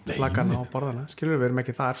og flagana og borðana, skilur við erum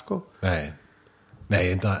ekki þar Nei,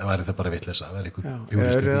 en það væri það bara vitleysa, það væri eitthvað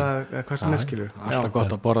bjúrist í því hvað sem er, skilur alltaf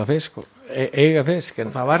gott að borða fisk og eiga fisk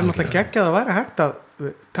það væri náttúrulega geggjað að væri hægt að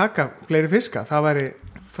taka fleiri fiska, það væri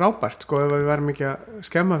frábært ef við værum ekki að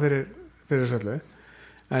skemma fyrir söllu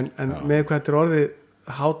en með hvað þetta er orðið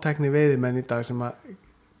hátækni veiðimenn í dag sem að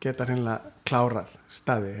geta hreinlega klárað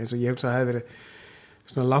staði eins og ég hugsa að það hefði verið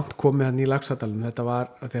svona langt komið hann í Laxárdalum þetta var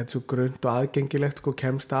að þetta er svo grunnt og aðgengilegt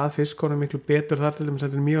kemst að fiskonum miklu betur þar til þess að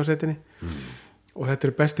þetta er mjög á setinni og þetta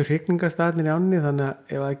eru bestu hrygningastaðnir í ánni þannig að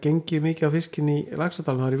ef það gengið mikið á fiskin í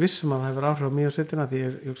Laxárdalum þá er ég vissum að það hefur áhrif á mjög á setina því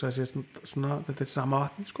ég hugsa að svona, þetta er sama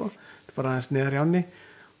vatni þetta er bara aðeins neðar í ánni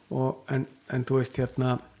en þú veist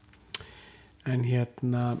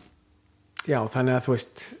já þannig að þú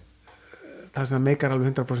veist það sem það meikar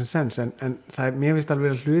alveg 100% sens en það er, mér finnst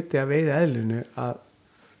alveg hluti að veiða eðlinu að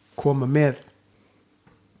koma með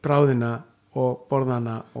bráðina og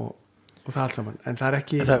borðana og og það allt saman, en það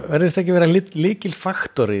ekki það verðist ekki vera líkil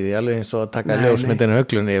faktor í því alveg eins og að taka ljósmyndinu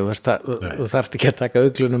auglunni þú þarft ekki að taka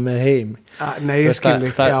auglunum með heim nei, ég skil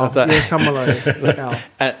þig, ég er sammálaði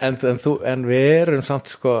en við erum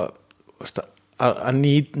samt sko að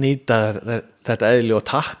nýta þetta eðli og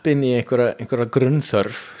tappin í einhverja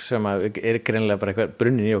grunnþörf sem er greinlega bara eitthvað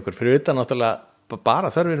brunnin í okkur fyrir utan náttúrulega bara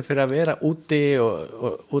þörfin fyrir að vera úti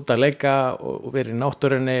og út að leika og vera í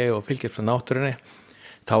náttúrunni og fylgjast með náttúrunni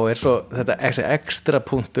þá er svo þetta ekstra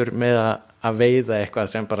punktur með að veiða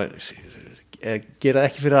eitthvað sem bara gera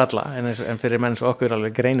ekki fyrir alla en fyrir menn svo okkur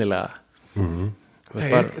alveg greinilega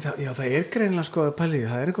það er greinilega sko pælið,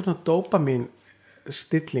 það er einhvern svona dópamin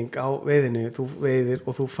stilling á veiðinni, þú veiðir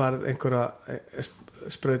og þú farð einhverja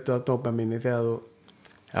sprautu af dópamini þegar þú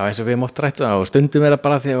eins og við mátt rættu það og stundum er það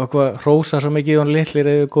bara því að okkur hrósa svo mikið og litlir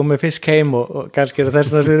eða komið fisk heim og kannski eru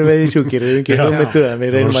þess að við erum veiðisjúkir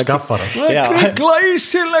við reynum að skaffa það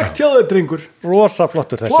glæsilegt hjá þau drengur rosa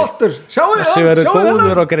flottur sjáu þessi verður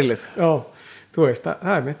góður á grillið þú veist,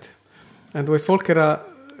 það er mitt en þú veist, fólk er að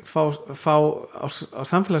fá á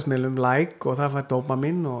samfélagsmiðlum like og það fær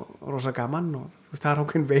dópamin og rosa gaman og það er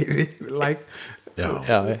ákveðin veiði like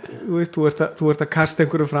þú veist, þú ert að kasta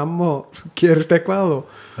einhverju fram og gerist eitthvað og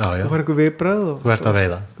þú fær einhver viðbröð og þú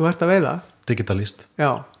ert að veiða digitalist,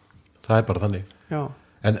 það er bara þannig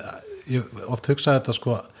en ég oft hugsaði þetta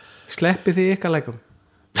sko sleppi því ykkar lækum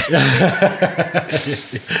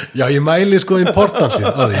ég mæli sko importansið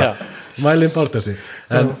á því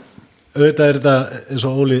en auðvitað er þetta eins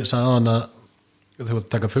og Óli sagði hann að þegar þú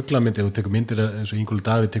taka fuglamyndir og tekur myndir eins og Ingúli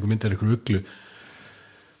Davíð tekur myndir ykkur uglu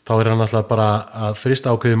þá er hann alltaf bara að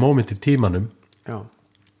frista ákveði móment í tímanum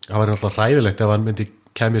það var alltaf hræðilegt ef hann myndi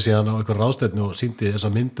kemur síðan á einhver ráðstefnu og sýndi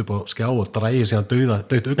þessa mynd upp á skjá og drægi síðan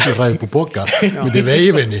dögt ugluræði upp úr boka myndi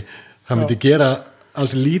veifinni, það myndi gera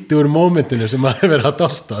hans lítið úr mómentinu sem að vera að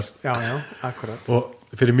dostast akkurat og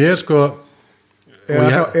fyrir mér sko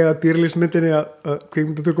eða dýrlýsmyndinni að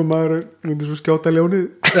kvikmyndatökum maður myndi svo skjóta ljónið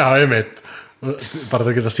ég veit bara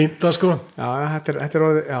það geta sýnt það sko þetta er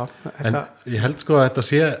orðið en ég held sko að þetta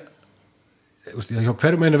sé hjá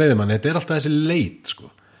hverjum einu veiðimanni þetta er alltaf þessi leið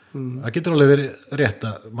sko það getur alveg verið rétt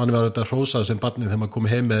að manni var þetta hrósað sem barnið þegar maður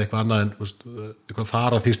komið heim með eitthvað annað en eitthvað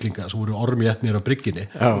þaraþýslinga sem voru ormjetnir á brygginni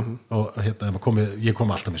og hérna ég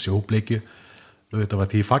kom alltaf með sjóbleikju þetta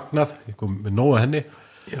var því fagnað, ég kom með nóga henni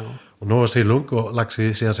og nóga silung og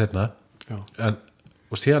lagsi síðan setna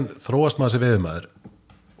og síðan þróast maður sem veiðimaður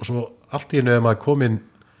og svo allt í einu ef maður komin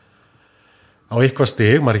á eitthvað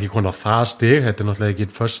stig, maður er ekki komin á það stig, þetta er náttúrulega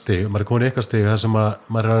ekki först stig, maður er komin á eitthvað stig þar sem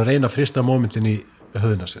maður er að reyna að frista mómentin í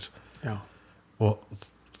höfðina sér og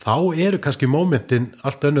þá eru kannski mómentin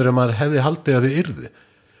allt önnur en maður hefði haldið að þau yrði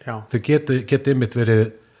þau geti einmitt verið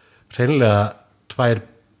hreinlega 2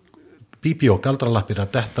 bíbí og galdralappir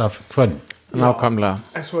að detta af hvönn nákvæmlega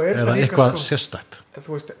eða eitthvað sérstætt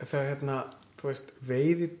þú veist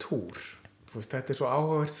veiðitúr þetta er svo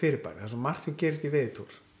áhugavert fyrirbæri það er svo margt sem gerist í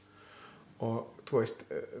veiðitúr og þú veist,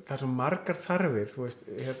 það er svo margar þarfir þú veist,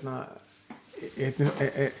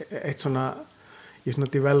 eitt svona í svona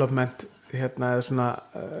development eða svona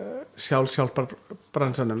sjálfsjálfar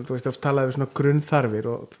bransanum, þú veist, það talaði við svona grunnþarfir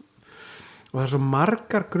og það er svo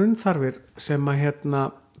margar grunnþarfir sem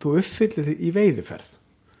að þú uppfyllir þig í veiðiferð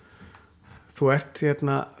þú ert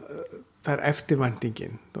það er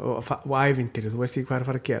eftirvæntingin og ævintýri, þú veist ekki hvað er að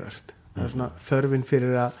fara að gerast það er svona þörfin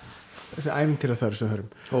fyrir að þessi ævintýra þörf sem hörum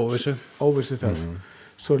óvissu þörf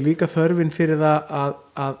svo líka þörfin fyrir það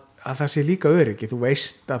að það sé líka öryggi þú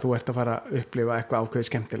veist að þú ert að fara að upplifa eitthvað ákveðið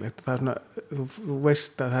skemmtilegt það er svona, þú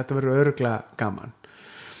veist að þetta verður örugglega gaman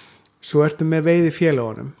svo ertu með veiði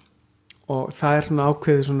félagunum og það er svona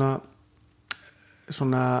ákveðið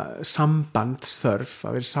svona sambandsþörf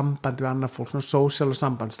að vera samband við annað fólk svona sósíal og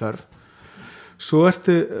sambandsþörf svo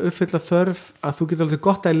ertu uppfylla þörf að þú getur alveg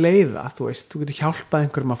gott að leiða þú veist, þú getur hjálpað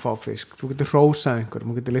einhverjum að fá fisk þú getur hrósað einhverjum,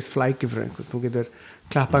 þú getur list flæki fyrir einhverjum þú getur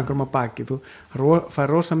klappað einhverjum á baki þú fær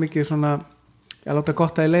rosa mikið svona að láta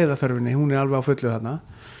gott að leiða þörfinni hún er alveg á fullu þarna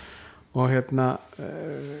og þannig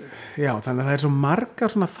að það er svo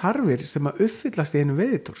margar svona þarfir sem að uppfyllast í einu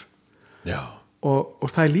veiðitúr og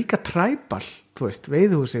það er líka træbal þú veist,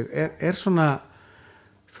 veiðihúsið er svona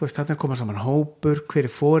þú veist, þarna er koma saman hópur hver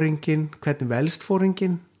er fóringin, hvernig velst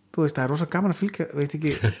fóringin þú veist, það er rosa gaman að fylgja veist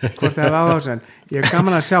ekki hvort það er áhuga en ég er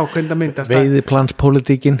gaman að sjá hvernig það myndast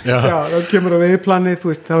veiðiplanspólitíkin þá kemur á veiðiplanið,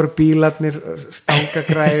 þú veist, þá eru bílarnir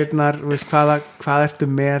stangagræðirnar, þú veist, hvað ertu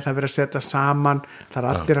með, það verður að setja saman það er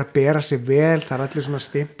allir að bera sig vel það er allir svona að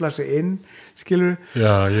stimpla sig inn skilur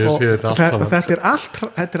og þetta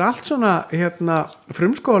er allt svona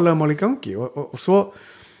frumskóðalögmál í gangi og svo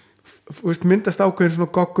myndast ákveðin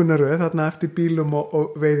svona goggunaröð þarna eftir bílum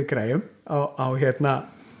og veiðigræjum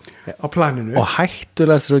á planinu og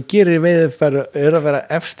hættulegast sem þú gerir í veiðiferð er að vera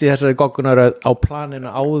efst í þessari goggunaröð á planinu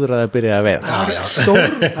áður að það byrja að veiða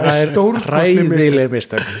það er hræðileg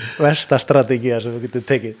mistök versta strategía sem þú getur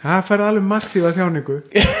tekið það fær alveg massífa þjáningu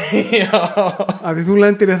af því þú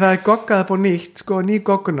lendir í það að goggað upp á nýtt ný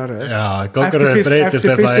goggunaröð goggunaröð breytist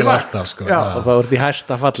eiginlega alltaf og þá ert í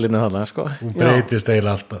hæsta fallinu þannig hún breytist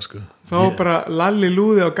eiginlega alltaf þá bara Lalli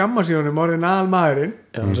lúði á gammasíunum orðin aðalmaðurinn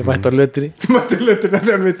sem mætti á lötri þegar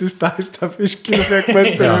hann veitir stæsta fiskinn og fekk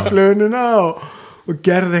mestur við blönuna og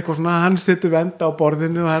gerði eitthvað svona hann setur venda á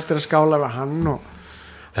borðinu og þetta er að skála við hann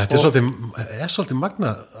þetta er svolítið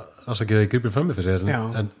magna að ég gripir fram með fyrir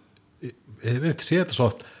en ég veit sé þetta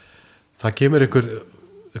svo oft það kemur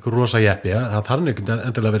einhver rosa jeppi það þarf endilega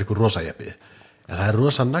að vera einhver rosa jeppi en það er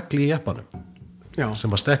rosa nagli í jeppanum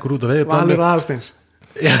sem að stekkur út af veiðbánu Valur Aðalsteins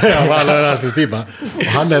Valur Aðalsteins tíma og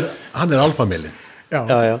hann er alfamilin já. Og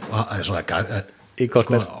það er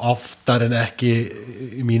svona oftar en ekki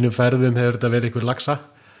í mínum ferðum hefur þetta verið einhver laxa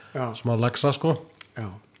smá laxa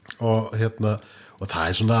og það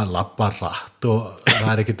er svona labba hratt og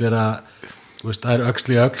það er ekkert verið að það er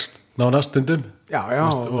öxl í öxl nánast stundum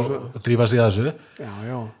og drífa sig að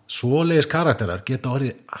þessu svoleiðis karakterar geta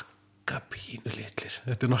orðið akka pínu litlir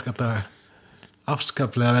þetta er nokkað dag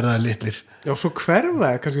afskaplega verða litlir svo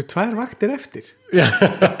hverfa kannski 2 vaktir eftir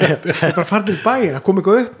það er bara farið í bæinn það kom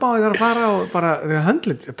eitthvað upp á það er að fara og bara þegar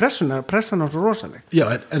handlit pressan á svo rosaleg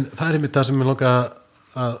en það er einmitt það sem ég loka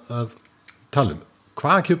að tala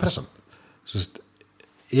hvaðan kemur pressan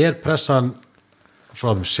er pressan frá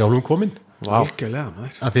þeim sjálfum komin algjörlega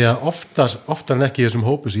maður af því að oftar en ekki í þessum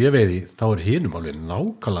hópu sem ég veiði þá er hinum alveg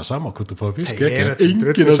nákvæmlega sama hvort þú fáið fisk ekki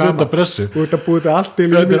enginn að setja pressu þú ert að búið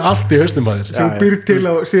þetta er allt í hausnum að þér sem býr til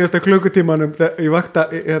á síðasta klukkutímanum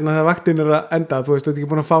þegar vaktin er að enda þú ert ekki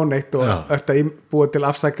búin að fá neitt og ert að búa til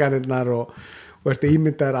afsakarinnar og ert að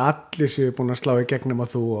ímynda þér að allir séu búin að slá í gegnum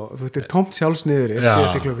að þú ert tómt sjálfsniður í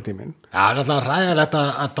síðasta klukkutímin það er alltaf ræðilegt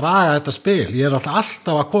að draga þetta spil ég er alltaf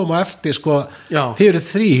að koma eftir þið eru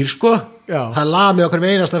 3 það er lami okkur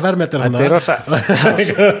með einasta fermetir þetta er rosa og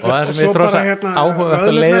það er sem er rosa áhugavert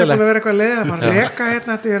og leiðilegt bara reka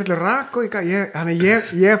þetta er allir rak og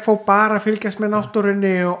ég fó bara að fylgjast með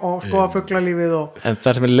náttúrunni og skoða fuglalífið en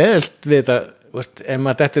það sem er leiðilt við þetta ef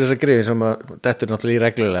maður dettur þessa grifi sem maður dettur náttúrulega í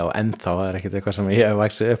reglulega og ennþá það er ekkert eitthvað sem ég hef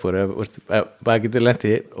vaksið upp úr bara getur lent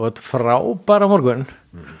í og þetta frábæra morgun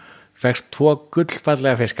fegst 2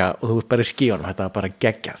 gullfallega fiska og þú ert bara í skíunum þetta var bara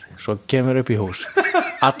geggjað svo kemur upp í hús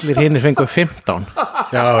allir hinir fengu 15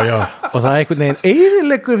 og það er einhvern veginn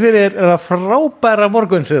eyðileggur fyrir það frábæra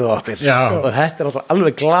morgun sem þú áttir og þetta er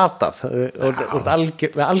alveg glatað og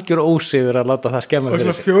algjör ósigur að láta það skemma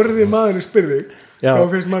fyrir og svona 4. maðurinn spyrði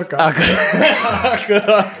hvað finnst marga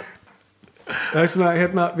akkurat það er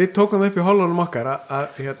svona við tókum upp í hollunum okkar að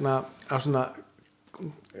svona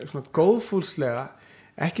góðfúlslega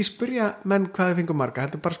ekki spyrja menn hvað þið fengur marga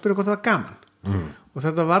heldur bara spyrja hvort það var gaman og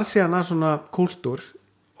þetta var síðan að svona kúltúr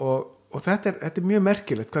og þetta er mjög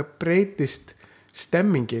merkilegt hvað breytist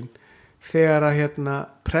stemmingin þegar að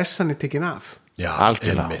pressan er tekin af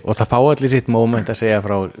algjörlega og það fá allir sitt moment að segja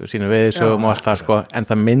frá sínu veiðisögum og allt það en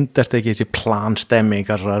það myndast ekki þessi planstemming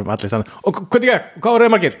allir þannig, og hvað var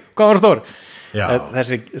það margir? Hvað var það stór?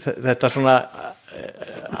 Þetta svona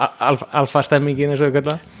alfa stemmingin eins og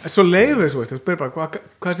eitthvað svo leiðu þú spyrir bara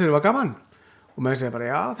hvað sér var gaman og maður segir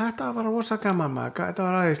bara þetta var rosa gaman þetta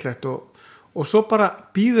var aðeinslegt og svo bara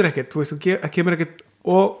býður ekkert þú kemur ekkert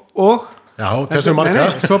og hversu marga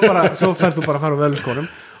svo ferð þú bara að fara á völuskónum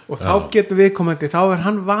og þá getur viðkomandi, þá er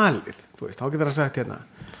hann valið þá getur hann sagt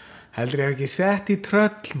heldur ég ekki sett í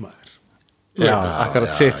tröll maður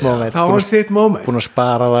akkurat sitt moment þá var sitt moment búin að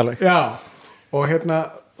spara það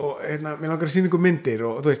og mér langar að sýna ykkur myndir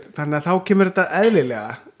og þannig að þá kemur þetta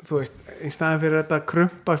eðlilega í staðin fyrir þetta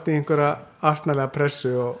krumpast í einhverja asnalega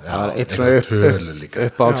pressu og það var eitt svona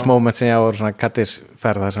uppáhaldsmoment sem ég var svona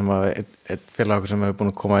Caddisbræður sem einn félag okkur sem hefur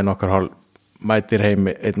búin að koma inn okkar hálf mætir heim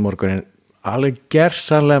einn morgunin alveg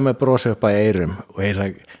gersamlega með brosi upp að eyrum og ég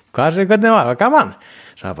sagði, hvernig var gaman?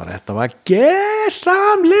 Sagði bara, þetta var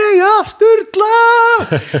gersamlega sturla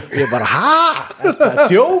og ég bara, þetta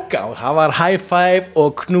er djóka og það var high five og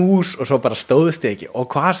knús og svo bara stóðst ég ekki og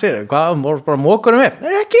hvað sér, voru bara mókunum upp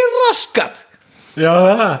ekki raskat og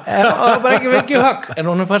það var bara ekki vekið högg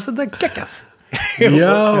en hún fannst þetta geggjað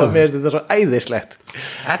og mér finnst þetta svo æðislegt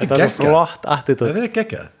þetta er svo flott attitúd þetta er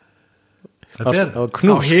geggjað það var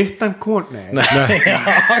knús þá hitt hann kon en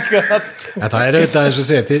það er auðvitað eins og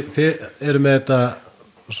segja þið eru með þetta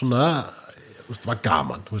svona var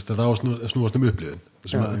gaman, þetta var snúast upplifun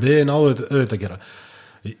sem við náðum auðvitað að gera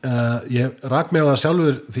ég rak mig á það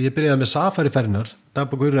sjálfur því ég byrjaði með safariferðinar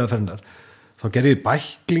dagbók urriðaferðinar þá gerði ég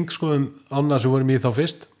bækling sko ána sem vorum í þá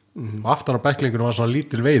fyrst og aftan á bæklingunum var svona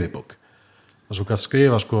lítil veiðibók það svo gætt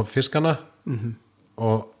skrifa sko fiskana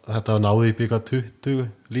og þetta náði í bygga 20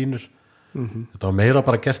 línur þetta var meira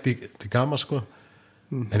bara gert til gama sko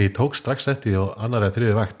en ég tók strax eftir og annar eða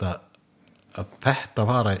þriði vakt að þetta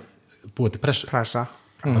var að búið til pressa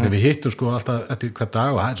þegar við hittum sko alltaf eftir hver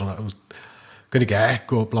dag og það svona hvernig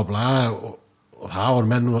gekk og bla bla og það var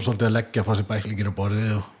menn var svolítið að leggja frá sér bæklingir á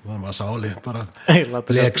borðið og það var sáli bara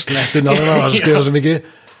legslettun á það að skrifa svo mikið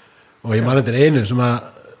og ég man eftir einu sem að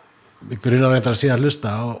mig grunar reyndar að sé að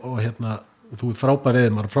hlusta og hérna þú ert frábær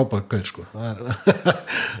eða maður frábær gaur sko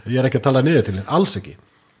ég er ekki að tala niður til þér, alls ekki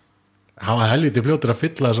hann var helviti fljótur að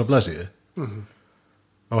fylla þessa blaðsíðu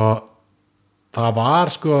og það var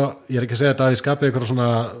sko ég er ekki að segja þetta að ég skapi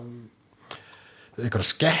eitthvað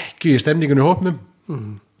skekju í stemningunni í hópnum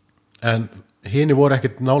en hini voru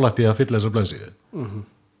ekkert nálægt í að fylla þessa blaðsíðu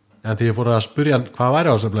en því ég fór að spyrja hann hvað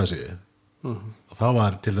væri á þessa blaðsíðu og þá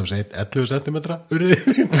var til dæmis 11 cm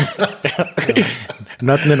urriði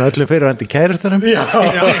nöfnin og öllu fyrirvændi kærustunum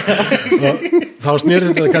og þá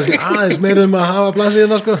snýrist þetta kannski aðeins meira að hafa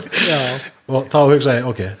blaðsíðuna sko og þá hugsaði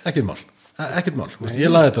ok, ekkert mál ég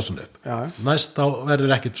laði þetta svona upp næst þá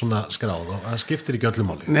verður ekkert svona skráð og það skiptir ekki öllu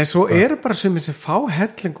máli Nei, svo eru bara sumir sem fá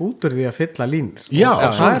helling út úr því að fylla línur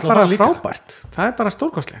það er bara frábært, það er bara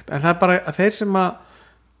stórkostlegt en það er bara að þeir sem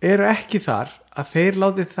eru ekki þar að þeir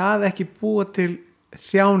láti það ekki búa til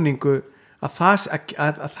þjáningu að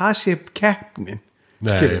það sé keppnin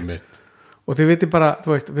og þið viti bara,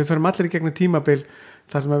 þú veist, við förum allir í gegnum tímabil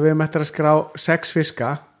þar sem við erum eftir að skrá 6 fiska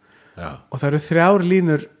og það eru 3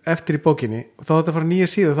 línur eftir í bókinni og þá þetta fara 9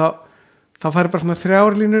 síðu þá færi bara svona 3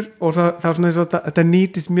 línur og þá svona eins og þetta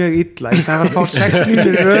nýtist mjög illa það er að fá 6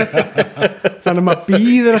 línur í röð þannig að maður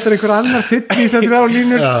býður eftir einhver annar fyll í þessar 3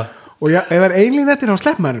 línur og ef það er 1 lín eftir þá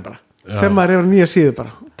slepp maður bara þegar maður er á 9 síðu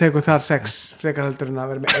bara tekur þar 6 frekar heldur en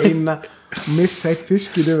að vera með eina missa eitt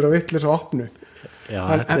fiskin yfir á vitlis og opnu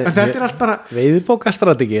en þetta er allt bara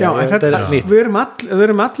veiðbókastrategi við erum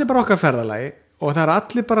allir bara okkar ferðalagi og það er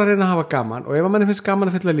allir bara að reyna að hafa gaman og ef manni finnst gaman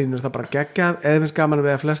að fylla línur það bara geggjað, eða finnst gaman að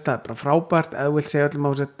veiða flesta það er bara frábært, eða þú vilt segja öllum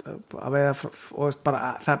að veiða og bara,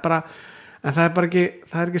 það er bara en það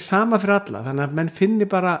er ekki sama fyrir alla þannig að menn finni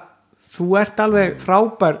bara þú ert alveg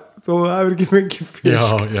frábær þó það er ekki mikið fisk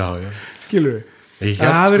skilur við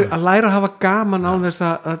að læra að hafa gaman á þess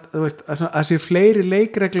að sé fleiri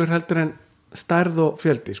leikreglur heldur en stærð og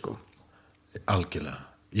fjöldi sko algjörlega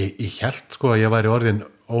ég held sko að ég væri orðin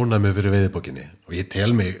ónæmið fyrir veiðibókinni og ég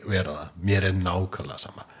tel mig vera það, mér er nákvæmlega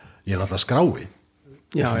sama ég er náttúrulega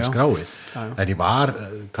skrái en ég var,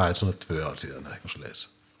 hvað er svona 2 ár síðan eða eitthvað svo leiðis,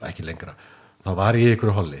 ekki lengra þá var ég í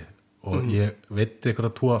ykkur holli og ég veitti ykkur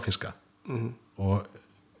að 2 fiska og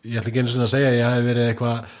ég ætla ekki einu svona að segja að ég hef verið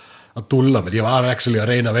eitthvað að dúlla mér, ég var actually að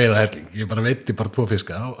reyna að veiða helling, ég bara veitti bara 2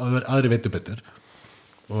 fiska og aðri veitti betur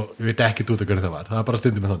og ég veit ekki út af hvernig það var bara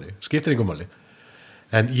stundum með þannig, skiptir einhver máli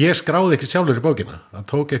en ég skráði ekki sjálfur í bókina það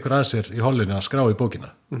tók einhver að sér í hollinu að skrá í bókina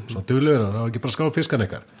svo duglegur og ekki bara skrá fiskan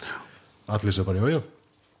ykkar allir sem bara, jú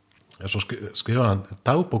en svo skrifaði hann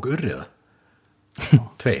dagbók urriða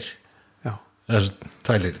 2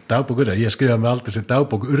 dagbók urriða, ég skrifaði mig aldrei sem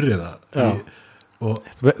dagbók urriða og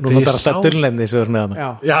nú notar þetta dulnefni sem er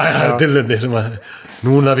já, dulnefni sem að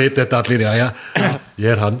núna veit þetta allir,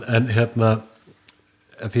 ég er hann en hérna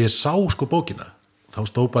því ég sá sko bókina þá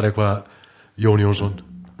stóð bara eitthvað Jón Jónsson,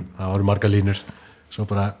 það voru margar línur svo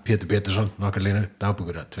bara Pétur Pétursson, margar línur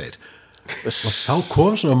dagbókur að 2 og þá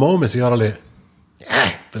kom svona moment sem ég var alveg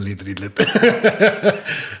það lítur ítlit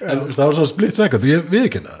en það var svona split second og ég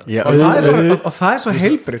viðurkenna og það er svo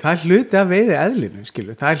heilbrigt, það er hluti að veiði eðlinu,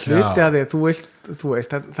 skilur, það er hluti að því þú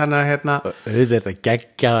veist, þannig að hérna þetta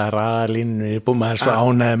geggjaða raðalínu maður er svo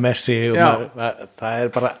ánægð með sig og það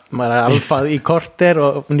er bara, maður er alfað í korter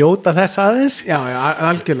og njóta þess aðeins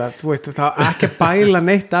algjörlega, þú veist, það ekki bæla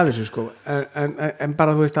neitt af þessu, sko en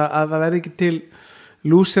bara, þú veist, að það verði ekki til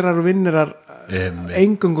lúsirar og vinnirar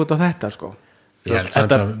engung út á þetta, sko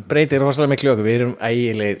þetta breytir rosalega miklu okkur við erum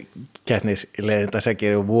ægilegir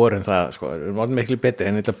keppnisleiðindaseggir og vorum það sko, við erum miklu betri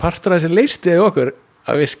en þetta partur af þessi leistiði okkur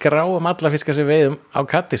að við skráum alla fiskar sem veiðum á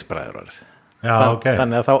Caddisbræður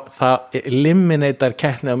þannig að það eliminator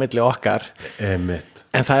keppni á milli okkar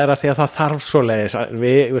en það er að því að það þarf svoleiðis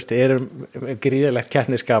við erum gríðilegt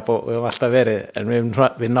keppniskap og við höfum alltaf verið en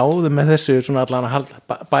við náðum með þessu svona allan að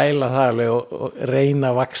bæla það alveg og reyna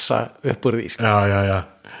að vaksa upp úr því sko.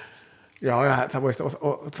 Já, það veist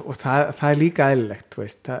og það er líka eðlilegt, þú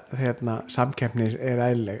veist, samkeppni er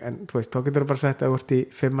eðlileg, en þú veist, þá getur þú bara sett að þú ert í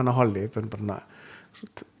 5 manna holli, við erum bara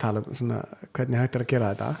tala um svona hvernig hægt að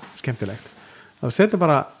gera þetta, skemmtilegt. Þá setur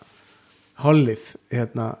bara hollið,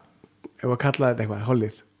 ef að kalla þetta eitthvað,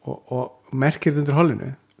 hollið, og merkir þetta undir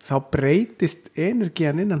hollinu, þá breytist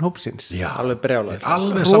energian innan hópsins. Já, alveg brjálæður.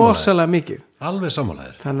 Alveg rosalega mikið. Alveg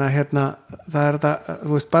sammálaður. Þannig að það er þetta,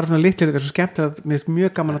 þú veist, bara svona litlir, þetta er svo skemmtilegt, mér finnst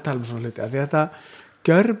mjög gaman að tala um svona hluti, af því að þetta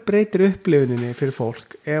gjörbreytir upplifuninni fyrir fólk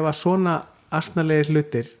ef að svona asnalegir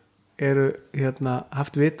hlutir eru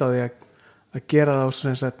haft vita á því að gera það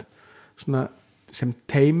svona sem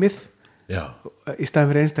teymið í staðin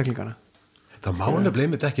fyrir einstaklingana. Það má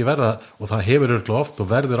nefnilega ekki verða, og það hefur örugglega oft og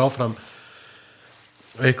verður áfram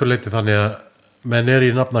einhver leyti þannig að menn er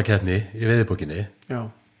í nafnakeppni í veiðibókinni. Já.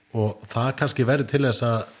 Og það kannski verður til þess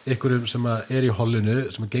að einhverjum sem er í hollinu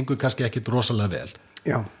sem gengur kannski ekki rosalega vel.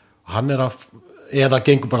 Já. Hann eða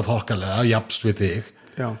gengur bara þokkalega, jafnst við þig.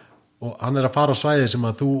 Já. Og hann að fara á svæði sem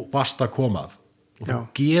að þú varst að koma af. Og þú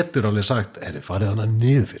getur alveg sagt, farið hann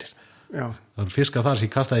niður fyrir. Já. Það er fiskar þar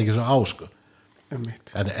sem ég kastaði ekki svo á, sko. En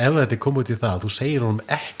ef þetta kom út í það, þú segir honum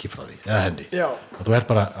ekki frá því, eða henni. Já. Og þú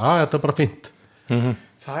bara, þetta er bara fínt.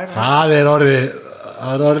 Það er orðið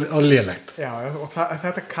lélegt. Já, og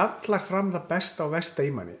þetta kallar fram það besta og versta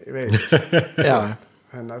í manni,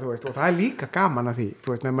 þannig, veist, og það er líka gaman að því,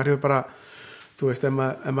 þú veist, ef maður hefur bara, þú veist, ef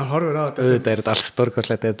maður horfir á þetta þetta er allt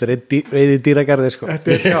stórkostlegt, þetta er veiði dýragarði, sko. Já,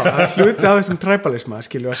 það er hluti á þessum tribalisma,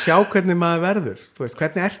 skilju, að sjá hvernig maður verður, þú veist,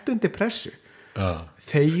 hvernig ertu undir pressu.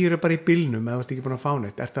 Þeir eru bara í bílnum eða þú ert ekki búin að fá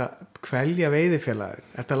neitt, ertu að kvelja veiðifélagið,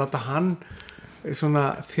 ertu að láta hann svona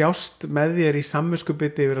þjást með þér í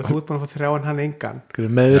samviskubiti yfir að þú ert búin að fá 3 en hann engan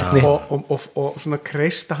og svona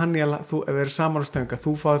kreista hann í að þú verður saman á stönga,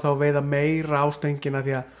 þú fáið þá að veiða meira á stöngina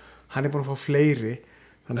því að hann er búin að fá fleiri,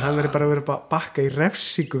 þannig að hann verður bara að vera bakka í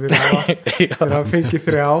refsingu fyrir að fengi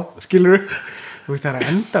 3, skilur þú veist, það er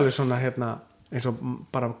endalið svona eins og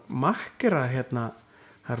bara makkera það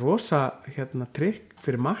er rosa trikk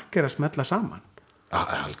fyrir makkera að smetla saman.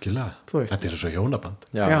 Algjörlega, þetta er svo hjónaband.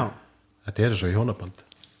 Já. Þetta er svo í hjónaband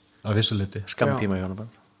að vissuleiti. Skamtíma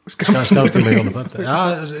hjónaband. Skamtíma hjónaband. Já,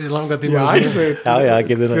 langa tíma. Já,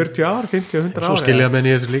 40 ár, 50, 100 ár. Svo skilja menn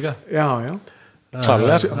í þessu líka. Já.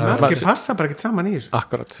 Margir passa bara ekkert saman í þessu.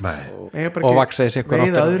 Akkurat. Og vaksa í sig eitthvað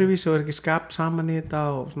áttur. Veiða öðruvísi og er ekki skap saman í þetta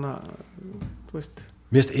og svona, þú veist.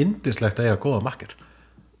 Mér finnst yndislegt að ég hafa góða makkir.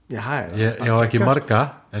 Já, ég á ekki marga,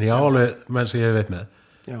 en ég á alveg menn sem ég veit með.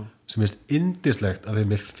 Já. Sem finnst yndislegt að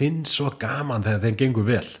þeim finnst svo gaman þegar þeim gengur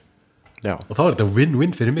vel. Já. Og þá er þetta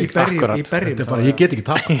win-win fyrir mig. Ég get ekki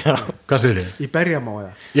tapa. Hvað segir þið? Í berjam á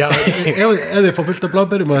það. Já, ef þið fá fullt af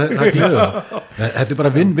bláberjum og það gleður það. Þetta er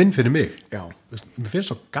bara win-win fyrir mig. Já. Mér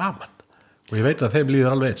finnst svo gaman og ég veit að þeim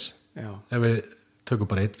líður alveg eins. Já. Ef við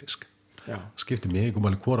tökum bara 1 fisk. Já. Skiptir mig einhverjum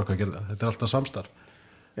alveg hvora hvað gerða. Þetta er alltaf samstarf.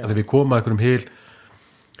 Þegar við komum að einhverjum hil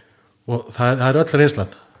og það er öll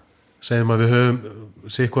reynslan. Segjum að við höfum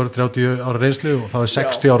sikkur 30 ára reynslu og þá er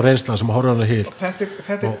 60 ára reynsla sem horfður hann að hil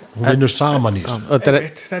og hún vinnur saman í þessu.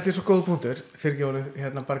 Þetta er svo góð punktur fyrir Jóli,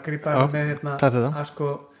 bara grípa með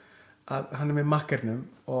að hann er með makkernum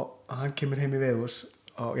og hann kemur heim í veiðhús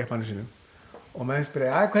á Japanu sínum og með þess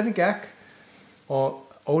byrja, hvernig gekk? Og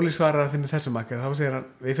Óli svarar að finna þessu makker, þá segir hann,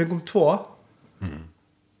 við fengum 2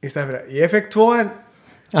 í stæðan fyrir að ég fekk 2 en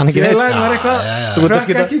félagin var eitthvað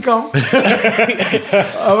rökk ekki í gang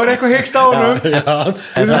það var eitthvað hyggst á honum við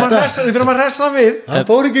þurfum að ressa við hann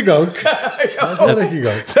fór ekki í gang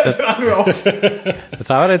þetta er alveg off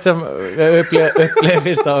það var eitt sem upplifið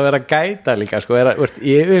fyrst að vera að gæta líka sko,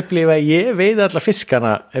 ég upplifa að ég veiði alla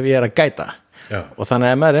fiskana ef ég er að gæta. Já. Og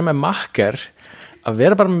þannig að maður er með makker að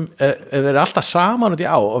vera bara vera alltaf saman út í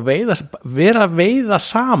á og vera að veiða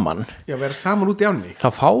saman vera saman út í ánni þá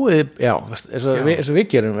fáið, eins og við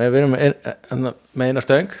gerum við erum með eina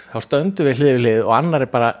stöng þá stöndum við hlið við hlið og annar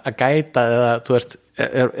er bara að gæta eða þú veist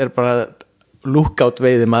er bara lookout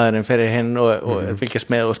veiði maðurinn fyrir hinn og er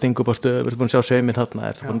fylgjast með og stingur upp á stöðu, við erum búin að sjá sauminn þarna,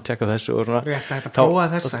 er það búin að tjekka þessu og svona rétt að prófa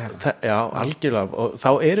þessa já, algjörlega, og þá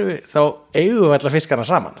eigum við allar fiskarna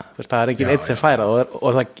saman, það er ekki eitt sem færa og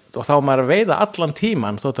þá maður að veiða allan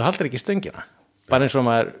tíman þóttu haldur ekki stöngina bara eins og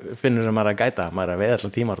maður finnur sem maður að gæta maður að veiða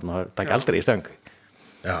allan tíman og maður takk aldrei í stöng.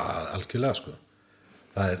 Já, algjörlega sko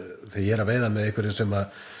það er, þegar ég er að veiða með einhverjum sem að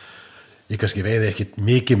ég kannski veiði ekki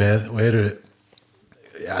mikið með og eru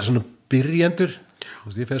svona byrjendur,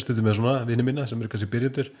 ég fer stundum með svona vini mína sem eru kannski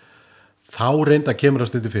byrjendur þá reynda kemur að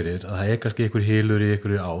stundum fyrir að það er kannski einhver hylur í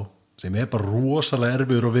einhverju á sem er bara rosalega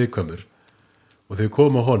erfiður og viðkvæmur og þegar við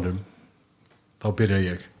komum á honum þá byrja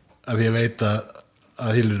ég að ég veit að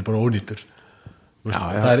hylur er bara ónýtur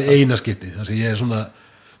það er eina skipti þar sem ég er svona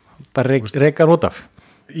bara reykar út af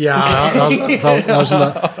já, það er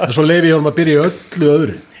svona en svo leifi ég honum að byrja í öllu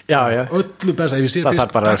öðru öllu besta, ef ég sé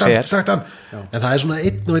fisk takt hann, en það er svona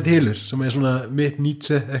einn og einn hilur sem er svona mitt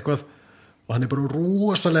Nietzsche eitthvað og hann er bara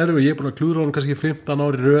rosalega erfið og ég er búin að klúðra honum kannski 15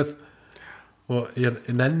 ári röð og ég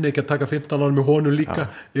nenni ekki að taka 15 ári með honum líka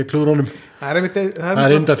ég klúðra honum það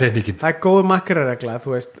er undatekníkin það er góð makkararegla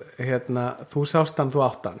þú veist, þú sást hann, þú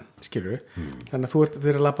átt hann skilur, þannig að þú ert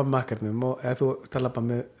að labba með makkarnum eða þú ert að labba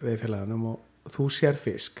með veiðfélaganum og þú sér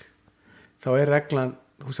fisk þá er reglan,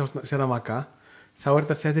 þú sér hann vaka þá er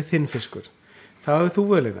þetta er þinn fiskur þá hefur þú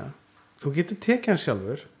völina, þú getur tekið hann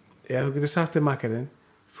sjálfur eða þú getur sagt við makkarinn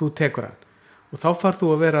þú tekur hann og þá far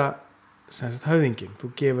þú að vera höfðingin, þú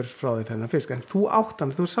gefur frá því þennan fisk en þú átt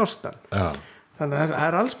hann, þú sást hann þannig að það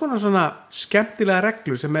er alls konar svona skemmtilega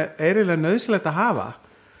reglur sem er eiginlega nöðsilegt að hafa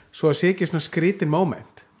svo að sé ekki svona skrítin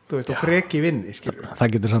moment þú veist, og freki vinni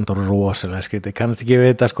það getur samt og rosalega skrítið kannast ekki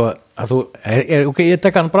við þetta sko að þú, ok, ég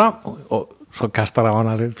tek hann bara og svo kastar á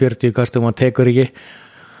hann 40 kastum og hann tekur ekki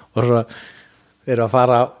og svo eru að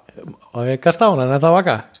fara og ég kasta á hann en það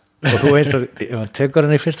vaka og þú veist að ef hann tekur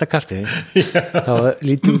hann í fyrsta kasti þá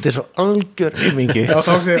lítið út þessu algjör heimingi nei,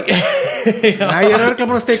 ég er örgulega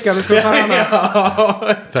búin að stikja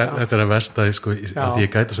þetta er að versta sko, að því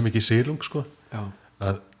ég gæta svo mikið í Silung sko,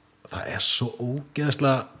 að það er svo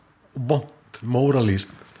ógeðslega vont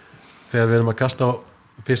móralíst þegar við erum að kasta á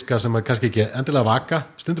fiska sem er kannski ekki endilega vaka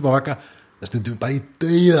stundum að vaka, en stundum bara í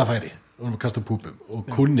dauðafæri og við erum að kasta púpum og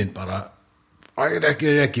kunnin bara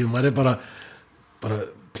ekki, og maður er bara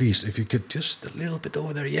please, if you could just a little bit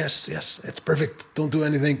over there yes, it's perfect, don't do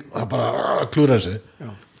anything og það bara klúrar þessu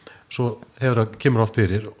svo kemur oft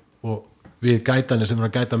fyrir og við gætanir sem er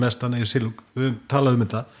að gæta mest hann í Silung, við talaðum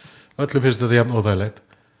þetta öllum finnst þetta jafn óþægilegt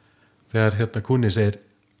þegar kunni segir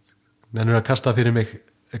nennur að kasta fyrir mig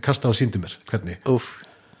kasta og sýndu mér, hvernig og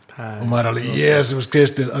maður er alveg, Jesus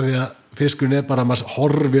Kristur af því að fiskurinn er bara, maður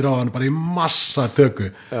horfir á hann bara í massa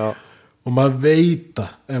tökku og maður veita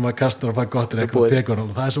ef maður kastar og fær gott reik og tekur hann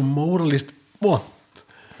og það er svo móralist vont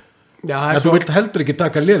en þú vilt heldur ekki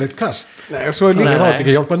taka liðið kast og svo er líka þá ekki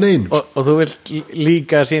að hjálpa nein og þú vilt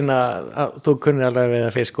líka sína að þú kunnir alveg við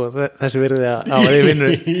að fisk og þessi virði að þið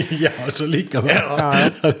vinnur já, svo líka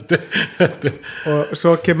það og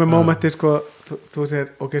svo kemur mómenti sko, þú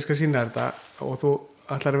segir, ok, ég skal sína þetta og þú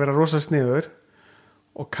ætlar að vera rosa sniður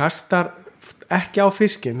og kastar ekki á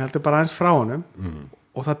fiskin, heldur bara aðeins frá honum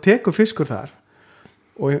og það tekur fiskur þar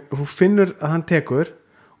og þú finnur að hann tekur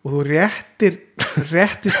og þú réttir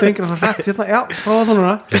stöngira svo hrætt já, prófa það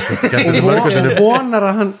núna og þú vonar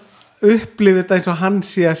að hann upplifir þetta eins og hann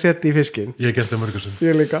sé að setja í fiskin ég gert það mörgum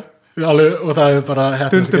ég líka og það er bara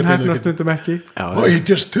stundum hefna, stundum ekki oh, he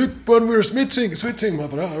just took one, we were switching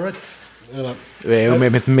bara, all right við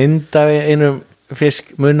hefum mynda við einum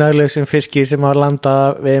munnarlausum fiski sem var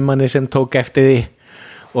landað við manni sem tók eftir því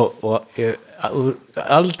og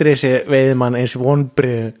aldrei sé veiðmann eins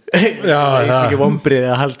vonbrið ekki vonbrið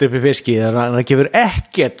að halda upp í fiski þannig að hann gefur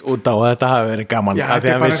ekkert út á að þetta hafi verið gaman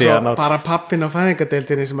þetta er bara svo bara pappin á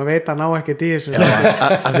fæðingadeildinni sem að veita ná ekkert í þessu að því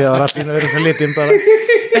að það var allt í öðru svo litin bara og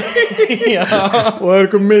það er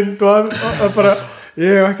eitthvað mynd og það bara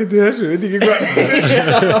ég hef ekkert í þessu, veit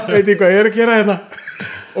ekki hvað ég er að gera hérna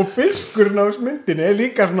og fiskurinn á myndinni er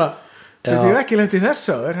líka svona þetta er ekki lent í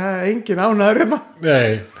þessu það er engin ánæður hérna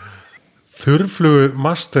nei, þurrflugu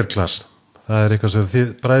masterclass það er eitthvað sem þið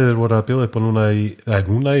bræður voru að bjóða upp á núna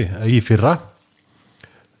í fyrra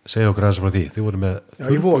segja okkur aðeins frá því þið voru með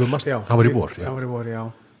þurrflugu masterclass það var í vor, já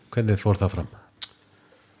hvernig fór það fram?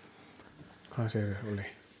 Hvað segir þið, Óli?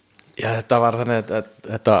 Já, þetta var þannig að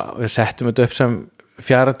við settum þetta upp sem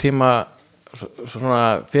 4 tíma svona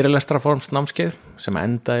fyrirlestraforms námskeið sem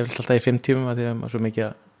endaði alltaf í 5 tímum að því að svo mikið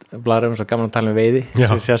blarum svo gaman að tala um veiði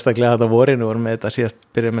sérstaklega þetta vorin, við vorum með þetta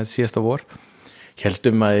byrjuð með síðasta vor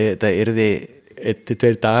heldum að þetta yrði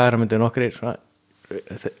 1-2 dagar að myndi nokkri svona,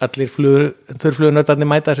 allir þurrflugunördarnir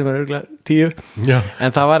mæta sem er örgulega 10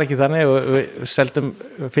 en það var ekki þannig og við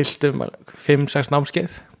fylltum 5-6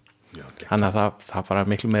 námskeið þannig að það bara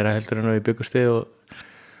miklu meira heldur en við byggust við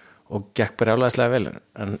og gekk bara álæðislega vel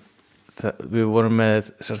en við vorum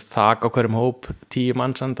með þak á hverjum hóp 10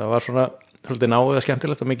 manns, það var svona svolítið náðu og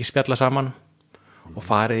skemmtilegt og mikið spjalla saman og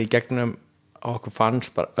farið í gegnum á okkur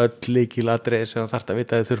fannst bara öll lykilatriði sem þarft að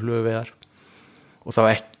vita að þið þurflugu við þar og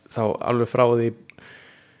þá alveg frá því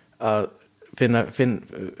að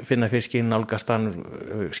finna fiskinn, nálgast hann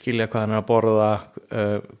skilja hvað hann er að borða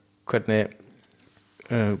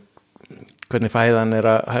hvernig fæðan er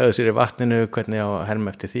að hæða sér í vatninu, hvernig á að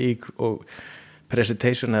herma eftir því og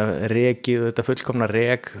presentation eða rekið, þetta fullkomna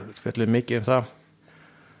rek, spjallum mikið um það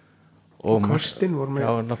og köstin vorum já,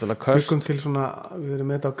 náttúrulega köst til svona, við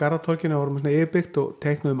erum með þetta á Garðatorginu og vorum með svona yfirbyggt og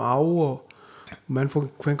teiknuðum á og menn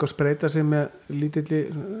fengi að spreita sig með lítilli,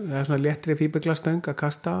 eða svona léttri fíberglastöng að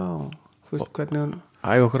kasta og þú veist hvernig hún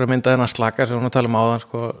okkur að mynda þennan slaka sem hún tala áðan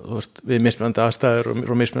sko, þú veist, við mismunandi aðstæður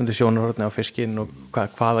og mismunandi sjónarhorni á fiskinn og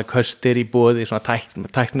hvaða köstir í boði, svona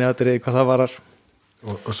tækniatriði hvað það varar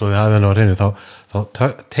og svo þið hafið henni á reynu þá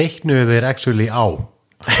teiknuðu þeir actually á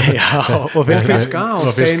já, og fiska og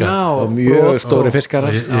steina og mjög stóri fiskar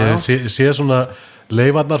ég sé svona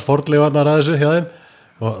fornleifarnar að þessu hjá þeim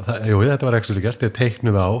og þetta var actually gert, þeir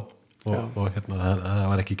teiknuðu á og hérna, það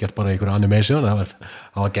var ekki gert bara einhverju animation, það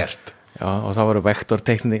var gert já, og það voru vektor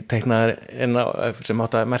teiknaðar sem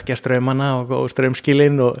átt að merkja straumana og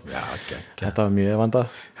straumskilin og þetta var mjög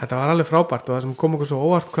vandað þetta var alveg frábært og það sem kom okkur svo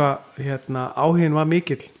óvart hvað áhugin var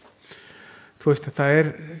mikill þú veist, það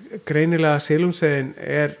er greinilega Silungsveiðin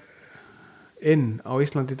er inn á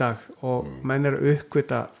Íslandi í dag og menn er að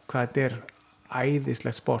uppgöta hvað þetta er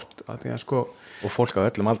æðislegt sport að sko, og fólk á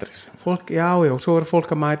öllum aldri já, og svo er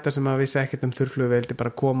fólk að mæta sem að vissi ekkert þurrflugu veldi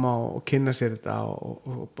bara koma og kynna sér þetta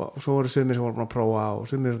og svo voru sumir sem voru að prófa og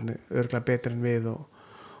sumir örgulega betur en við og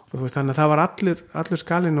þú veist, þannig að það var allur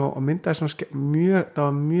skalinn og myndaði svona það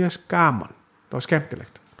var mjög gaman, það var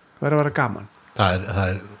skemmtilegt það verður að vera gaman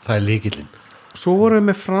það er lykillinn svo vorum við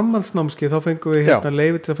með framhaldsnámski þá fengum við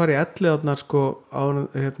leið til að fara í elli sko, áður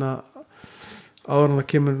en það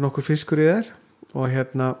kemur nokkur fiskur í þær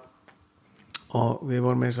og við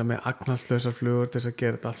vorum með agnarslausar flugur til þess að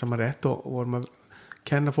gera þetta allt saman rétt og vorum að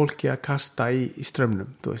kenna fólki að kasta í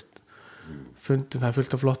strömmnum þú veist, fundum það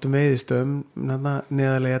fullt af flottum veiðistöðum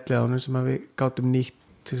neðarlega í elliðánum sem við gátum nýtt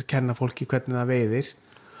til að kenna fólki hvernig það veiðir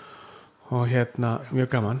og mjög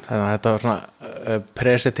gaman þannig að þetta var svona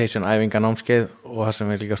presentation æfinganámskeið og það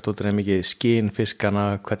sem við líka stúdum mikið skín fiskana,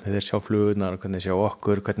 hvernig þeir sjá flugurnar og hvernig þeir sjá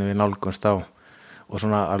okkur, hvernig við nálgumst á og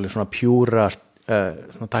svona alveg svona pjúra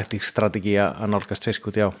svona taktíkstrategi að nálgast fisk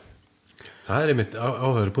út í á það er einmitt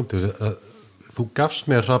áhverju punktur að þú gafst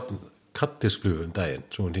mér Hrafn Caddisbræður daginn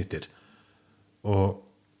sem hún hittir og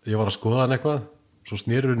ég var að skoða hann eitthvað svo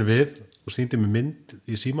snýrur henni við og sýndi mig mynd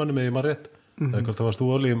í símanum eða ég maður rétt eða hvort það varst þú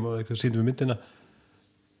Ólíum og eitthvað sýndi mig myndina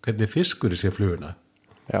hvernig fiskur í sér fluguna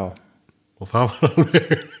já og það var alveg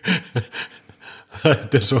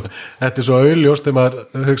þetta er svo augljóst þegar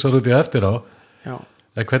maður hugsa út í eftir á já.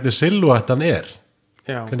 En hvernig silhúettan er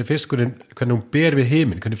já. hvernig hún ber við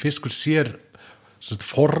himinn hvernig fiskur sér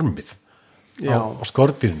formið á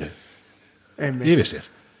skordýrinu yfir sér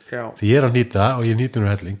já. því ég er að nýta og ég nýti nú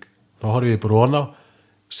helling þá horfum ég brún á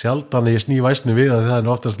sjaldan að ég sný væsnu við að það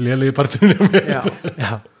er oftast lélegi parturinn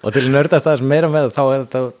já. Og til að nördast það meira með þá er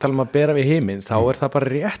þetta tala um að bera við himinn þá er það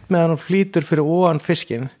bara rétt með hann flýtur fyrir ofan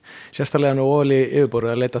fiskin sérstaklega hann og ofan í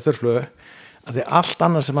yfirborðið að leita þurrflugu að því allt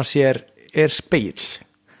annað sem hann sér er spegill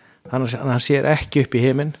þannig að hann sér ekki upp í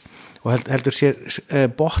himinn og heldur sér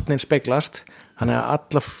botnin speglast þannig að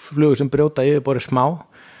alla flugur sem brjóta yfirborðið smá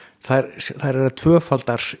þær eru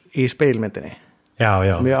tvöfaldar í speilmyndinni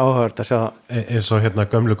já. Mjög áhugavert að sjá eins og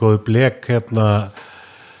gömlu góðu blek hvað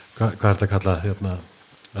er þetta að kalla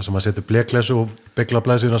það sem að setja bleklessu og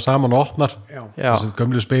beglablæsina saman og opnar þessi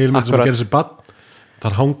gömlu speilmynd sem gerir sér bann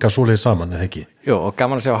þar hanga svoleiði saman eða ekki Jó, og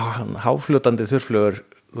gaman að sjá háfljótandi þurrflugur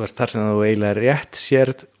þar sem þú eiginlega rétt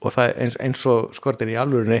sérð og það eins og skortir í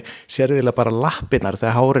alvörunni sérðilega bara lappirnar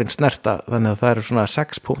þegar hárin snerta þannig að það eru svona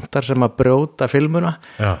 6 punktar sem að brjóta filmuna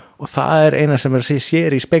og það er eina sem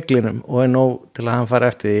sér í speglinum og er nóg til að hann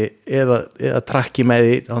fara eftir því eða trakki með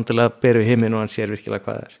því hann til að bera við himinn og hann sér virkilega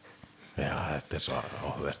hvað það er Já, þetta er svo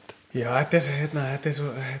áhugavert Já, þetta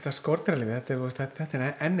er skortiralífi þetta er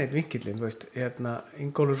enn eitt vinkillinn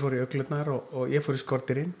Ingólfur fór í öglurnar og ég fór í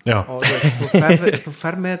skortirinn og þú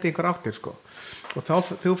fer með þetta í einhver áttir sko. og þá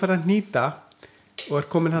þegar þú fer að hnýta og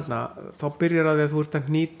ert komin hérna þá byrjar að því að þú ert að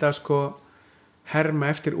hnýta sko,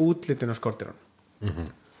 herma eftir útlitinu á skortirinn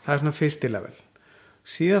það er svona fyrsti level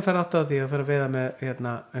síðan fer átt að því að fer að veiða með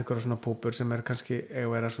einhverja svona púpur sem er kannski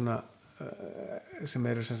svona, sem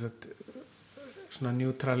eru sem sagt svona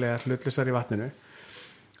njútralega hlutlausar í vatninu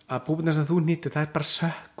að púpunar sem þú nýttir það er bara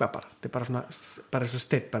sökva þetta er bara svona bara eins og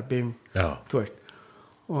steinn, bara bím þú veist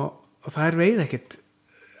og það er veið ekkit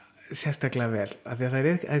sérstaklega vel af því að það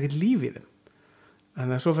er ekkit líf í þeim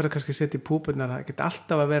þannig að svo fyrir kannski að setja í púpunar það get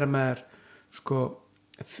alltaf að vera með sko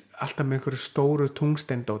alltaf með einhverju stóru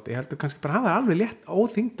tungsteindóti ég heldur kannski bara hafa alveg létt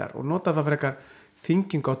óþyngdar og nota það fyrir eitthvað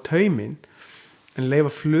þynging á tauminn en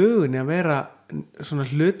leyfa flugunni að vera svona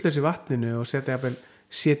hlutlaus í vatninu og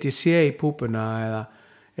setja í púpuna eða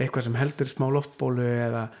eitthvað sem heldur smá loftbólu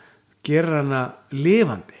eða gera hana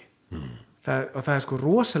lifandi það sko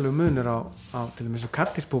rosalega munur á til dæmis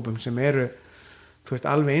Caddisbræðum sem eru þú veist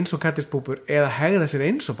alveg eins og Caddisbræður eða hegða sér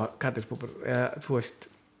eins og Caddisbræður eða þú veist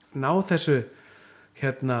ná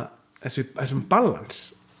þessum balans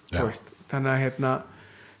þú veist þannig að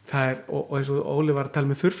það og eins og Óli var að tala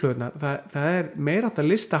með þurrflugurnar það meira átt að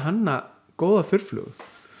lista hanna góða þurrflugu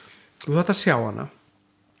þú þarft að sjá hana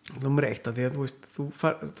nummer 1 af því að þú veist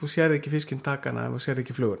þú sérð ekki fiskinn takana ef þú sérð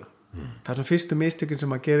ekki fluguna það svona fyrstu mistökin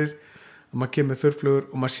sem maður gerir og maður kemur þurrflugur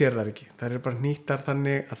og maður sér þar ekki það bara hnýttar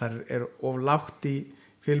þannig að það of lágt í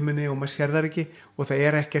filmunni og maður sér þar ekki og það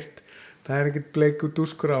er ekkert bleikur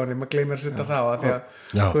dúskur á henni maður gleymir að setja það á því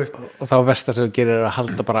að þú veist og þá versta sem þú gerir að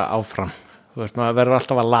halda bara áfram þú veist maður verður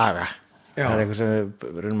alltaf að laga það eitthvað sem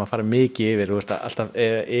við reynum að fara mikið yfir þú veist að alltaf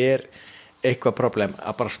eitthvað problem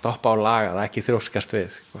að bara stoppa á laga það ekki þrjóskast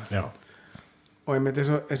við sko. og ég myndi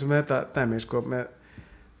eins og með þetta dæmi sko, með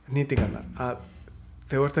hnýtingarnar að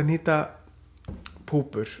þegar þú ert að hnýta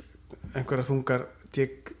púpur einhverja þungar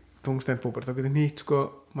þungsteinpúpur þá getur hnýtt sko,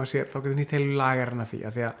 þá getur hnýtt heilu lagarinn af því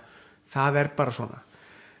að það bara svona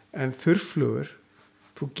en þurrflugur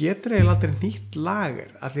þú getur eiginlega aldrei hnýtt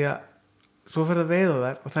lagar af því að svo fer það veiða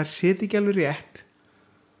þær og það seti ekki alveg rétt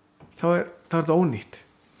þá er þetta ónýtt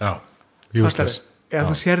eða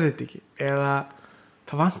þú sérði þetta ekki eða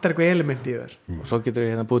það vantar eitthvað element í þar og svo getur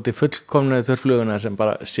við búið til fullkomnu þurrfluguna sem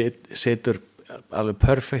bara setur alveg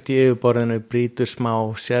perfekt í yfirborðinu brýtur smá,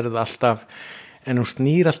 sérð alltaf en hún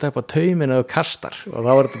snýr alltaf upp á tauminu og kastar og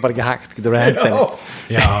þá er þetta bara ekki hægt getur við hendinni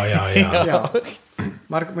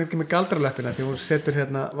margir með galdralöppina því hún setur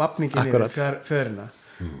vapningin í fjörina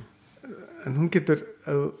en hún getur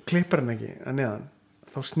ef þú klippar hann ekki að neðan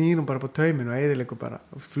þá snýr hún bara upp á tauminu og eyðileggur bara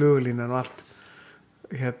flugulínan og allt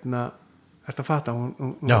þetta fatta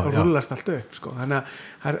hún rullast allt upp sko. þannig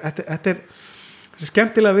að þetta er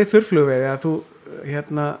skemmtilega við þurrflugveiði að þú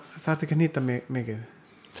þarf ekki að nýta mikið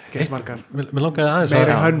mér langaði aðeins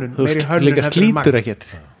meiri hönnun líka slítur ekkert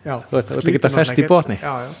þú veist það geta fest í botni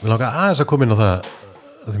mér langaði aðeins að koma inn á það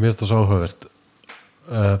að því mér finnst það svo áhugavert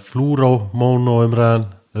flúró, mónó umræðan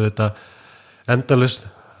þetta endalaust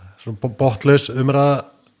botlaus umræða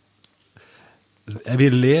ef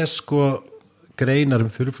ég les sko greinar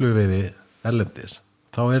þurrflugveiði erlendis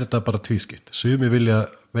þá þetta bara tvískipt sumi vilja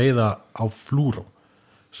veiða á flúró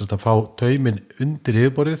sem að fá tauminn undir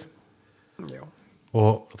yfirborðið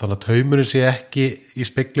og þannig að taumurinn sé ekki í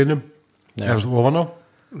speglinum eða ofan á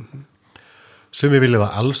sumi vilja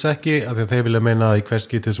það alls ekki af því að þeir vilja meina að í hvers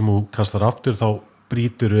skipti sem þú kastar aftur þá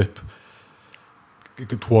brýtur upp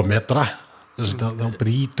 2 metra þá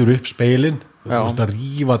brýtur upp speilin þú veist að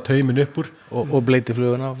rífa tauminn upp úr og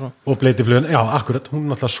bleitifluguna já, akkurat,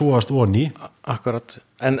 hún alltaf svoast onni akkurat,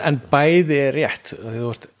 en bæði er rétt að því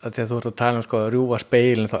að þú ert að tala sko að rjúfa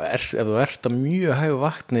speilin ef þú ert á mjög hægu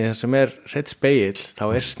vatni sem hreitt speil þá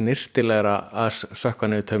snirtilegra að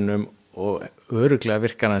sökka niður taumnum og örugglega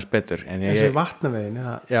virka aðeins betur en þessi vatnavegin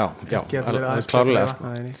klárlega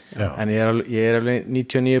sko. En ég er alveg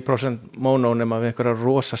 99% mónó nema við einhverja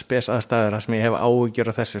rosa spes aðstæður sem ég hef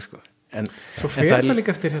áhyggjur af þessu sko. Svo fer það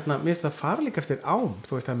líka eftir mér finnst það fara líka eftir ám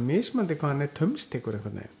þú veist að mismandi hvað hann tömstikur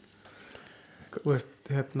einhvern veginn þú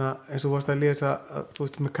veist eins og varst að lýsa þú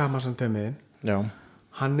veist með kamasan taumiðin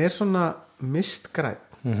hann svona mistgræn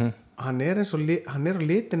hann er á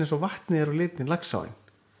litin eins og vatnið á litin Laxáin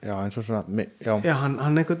eins og svona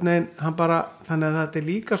hann einhvern veginn hann bara, þannig að þetta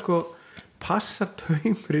líka sko passar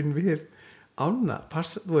taumurinn við ána,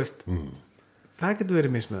 þú veist það getur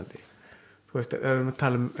verið mismunandi þú veist, ef við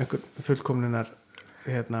tala einhvern fullkomnunar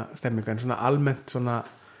stemminga en svona almennt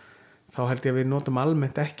þá held ég að við notum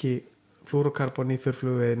almennt ekki flúrokarbon í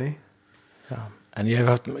þurrflugveiðinni en ég hef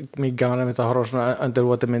haft mjög gaman að horfa svona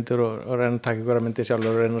underwater myndir og reyna að taka ykkur myndir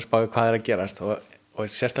sjálfur og reyna að spá hvað að gerast og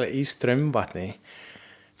sérstaklega í straumvatni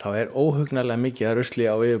þá óhugnarlega mikið að rusli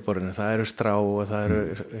á yfirborðinu, það eru strá og það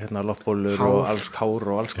eru loppbólur og alls hár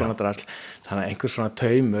og alls konar drasl, þannig að einhver svona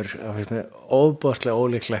taumur, það finnst mér óbúðslega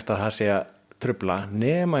ólíklegt að það sé að trufla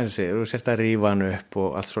nema eins og þú sért að rífa hann upp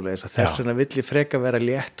og allt svoleiðis, og þess vegna vill ég freka vera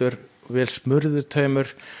léttur, vel smurður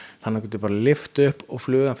taumur þannig að þú getur bara lyft upp og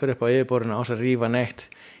flugan fyrir upp á yfirborðinu á þess að rífa neitt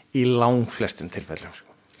í langflestum tilfellum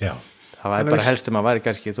sko. Það var bara helst maður væri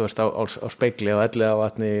kannski, þú veist, á spegli og elli á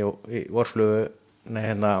vatni og í vorflugu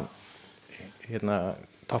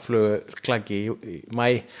toppflugu klaggi í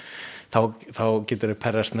mæ þá getur þau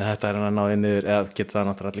perrast með þetta en að ná því niður eða getur það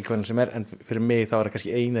náttúrulega allir hvernig sem en fyrir mig þá það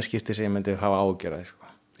kannski eina skipti sem ég myndi hafa ágjörði sko.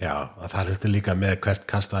 Já, það er líka með hvert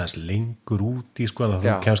kast aðeins lengur út í sko, að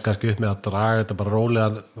þú kemst kannski upp með að draga þetta bara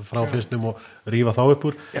rólega frá fyrstum og rífa þá upp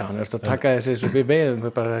úr. Já, hann að taka þessi svo við veiðum,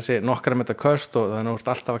 bara þessi nokkra metra köst og þannig að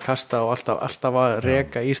alltaf að kasta og alltaf að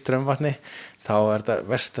reka í strömmvatni, þá er þetta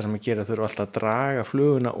versta sem að gera, þurfa alltaf að draga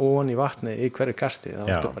fluguna ofan í vatni í hverju kasti, þá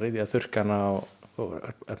ertu bara í því að þurrkana og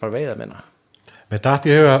er bara veiða minna. Mér datt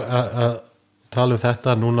í huga að tala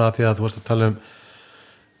þetta núna því að þú varst að tala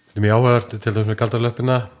mjög áhugavert til dæmis með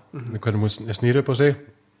galdralöppina, hvernig hún snýr upp á sig,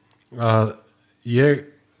 að ég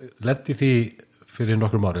lenti því fyrir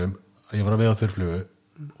nokkrum árum að ég var að veiða þurrflugu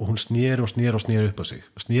og hún snýr upp á sig,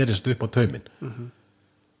 snýrist upp á tauminn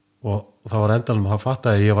og það var endanum að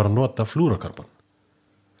fatta að ég var að nota flúrokarbon.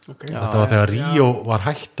 Þetta var þegar Ríó var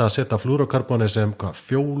hætt að setja flúrokarboni sem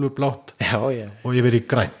fjólublátt og yfir í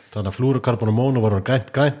grænt, þannig að flúrokarbon og móno var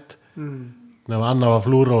grænt nefn annað var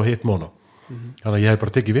flúra og hitt móno. Þannig að ég hef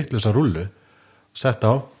bara tekið vitlausa rullu, sett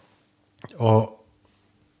á og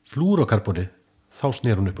flúrokarboni, þá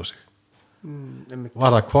snýr hún upp á sig.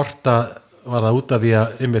 Var það út af því að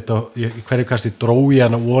í hverju kasti drói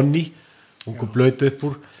hana onni, hún kom blöyt upp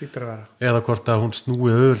úr, eða hvort að hún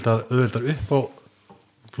snúi auðveldar upp á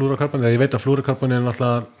flúrokarboni, þegar ég veit að flúrokarboni er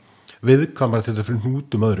náttúrulega viðkvæmara til þetta fyrir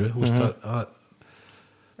hnútum öðru.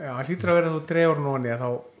 Já, það hlýtur að vera að þú dregur hún onni að þá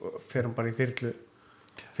fer hún bara í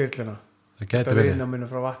þyrluna. Það gæti verið viðnáminu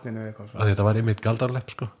frá vatninu þetta var einmitt galdralepp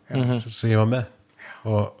sko, sem ég var með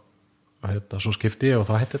og svo skipti ég og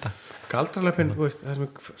þá hætti þetta. Galdraleppin, það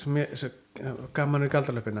sem gaman við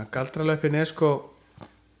galdraleppin er sko,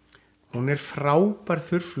 hún er frábær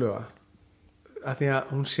þurrfluga af því að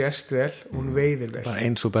hún sést vel, hún veiðir vel, bara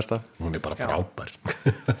eins og besta, hún er bara frábær.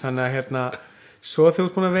 Þannig að svo þú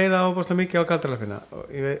ert búin að veiða ábúrslega mikið á galdraleppina og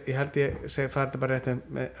ég held ég segi farið bara rétt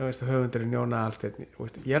með höfundurinn Jóna Alsteinn,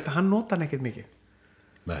 ég held að hann nota hann ekkert mikið.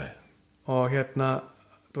 Nei. Og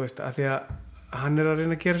þú veist, að því að hann er að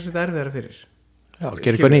reyna að gera sér þetta erfiðara fyrir. Já,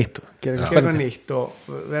 gera eitthvað nýtt. Gera eitthvað nýtt og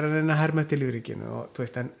vera að reyna að herma eftir lífríkinu og þú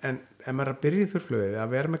veist, en ef maður er að byrja í þurrflugið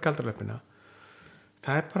að vera með galdraleppina,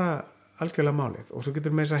 það er bara algjörlega málið og svo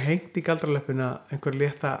getur með þess að hengt í galdraleppina einhver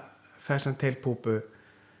létta fesanteilpúpu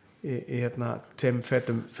í tveim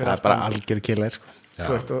fetum það er bara algjör killer sko.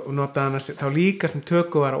 Þú veist, og nota hana þá líka sem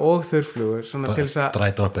tökuvara og þurrflugur svona til þess að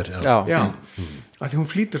drædropper, að því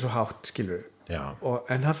hún flýtur svo hátt skilur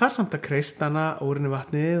en það þarf samt að kreista hana úr henni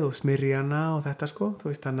vatnið og smyrja hana og þetta sko, þú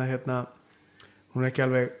veist, þannig að hún er ekki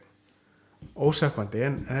alveg ósökkvandi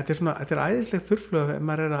en þetta er æðisleg þurrfluga ef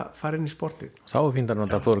maður er að fara inn í sportið. Þá er fínt að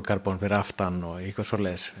nota flúrokarbon fyrir aftan og eitthvað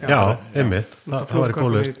svoleiðis. Já, einmitt. Það var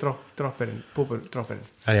góðlaust. Dropperinn.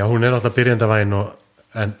 En já, hún er alltaf byrjandavæn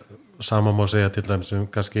en sama má segja til dæmis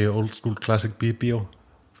kannski old school classic BBO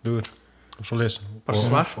flugur og svoleiðis. Bara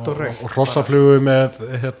svart og rautt. Og hrossaflugu með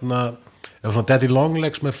eða svona daddy long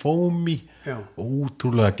legs með foamy og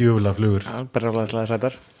útrúlega gjöfulega flugur. Já, bara alveg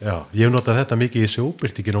sætar. Já, ég hef notað þetta mikið í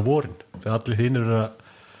sjóbirtingin á vorin þegar allir hinn eru að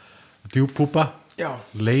djúppúpa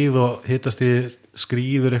leið og hittast í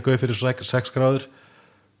skrýður eitthvað fyrir 6 gráður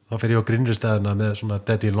þá fer ég á grinnristæðina með svona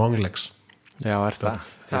daddy long legs. Já,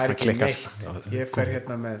 það er ekki neitt. Ég fer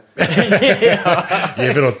hérna með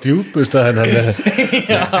ég fer á djúpustæðina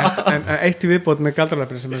en eitt í viðbót með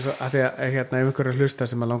galdraleppina sem er svo að því að ef einhverja hlusta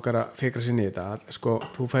sem að langar að fikra sér í þetta sko,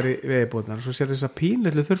 þú færi viðbótnar og svo sér þess að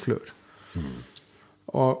pínlitlu þurrflugur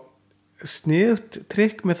og sniðugt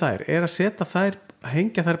trikk með þær er að setja þær,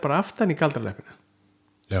 hengja þær bara aftan í galdraleppina.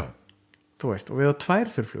 Já. Þú veist, og við á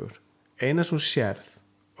 2 þurrflugur eina sem sérð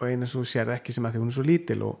og eina sem sérð ekki sem að því hún er svo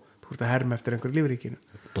lítil og þú ert að herma eftir einhverju lífríkinu.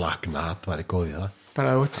 Black Nut var í góð í það.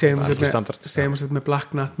 Bara segjum við með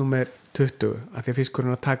Black Nut númer 20 að því að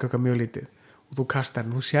fiskurinn er að taka eitthvað mjög lítið og þú kastar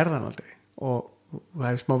hann, þú sérð hann aldrei og það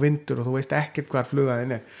er smá vindur og þú veist ekkert hvar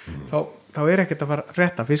flugaðin er þá er ekkert að fara að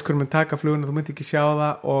frétta, fiskurinn mun taka fluguna, þú mynd ekki sjá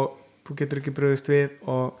það og þú getur ekki brugðist við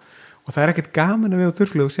og það er ekkert gaman að við á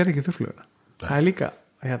þurrflugu, þú sér ekki þurrfluguna. Það er líka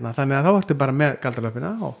þannig að þá ertu bara með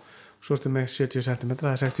galdraleppina og svo ertu með 70 cm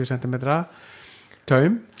eða 60 cm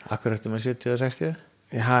taum. Akkur ertu með 70 og 60?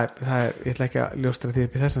 Ég ætla ekki að ljóstra því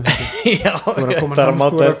upp í þessum Já, þú er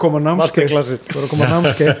að koma námskeið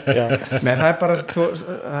Nei, það er bara það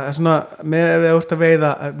er svona, með ef við úrt að veiða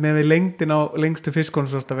með við lengdin á lengstu fiskunum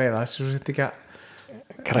svo úrt að veiða, þess að þetta ekki að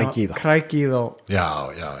kræki í þá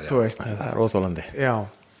þú veist, það er óþólandi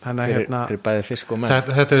þannig að fyrir bæði fisk og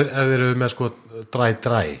menn þetta eru með sko dræ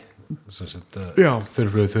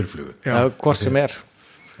þurrflugu hvort sem er.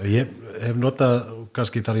 Ég hef notað,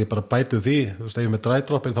 kannski þar ég bara bætu því þú veist, ef ég með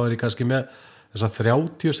drædroppin þá er ég kannski með þessa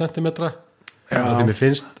 30 cm því mér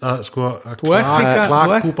finnst að sko Þú ert líka-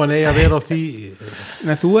 klakpúpan eigi að vera á því.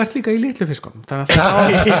 Nei, þú ert líka í litlu fiskunum þannig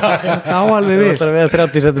að það á alveg við Það er við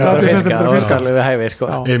 30 cm 30 fiska cm og fiska. alveg við hæfi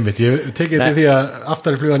sko. Einmitt, ég tekið til því að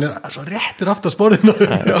aftari flugan svo réttir aftar sporinu.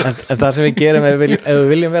 en það sem við gerum ef við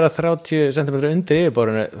viljum vera 30 cm undir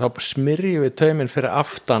yfirborðinu þá smyrjum við tauminn fyrir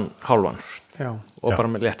aftan hálfan Já. og bara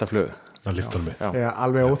með létta flugu. Það lyftar mig. Já,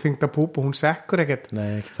 alveg óþyngda púp og hún sekkur ekkert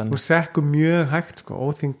Nei, ekki hún þannig. sekkur mjög hægt sko,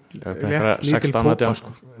 óþyngd létt lítil 16 púpa átján,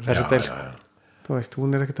 sko. þessi deil sko. Þú veist,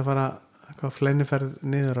 hún er ekkert að fara eitthvað flenniferð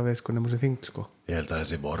niður á við sko, nema þessi þyngd sko. Ég held að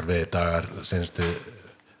þessi vorfiði dagar senstu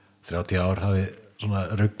 30 ár hafi svona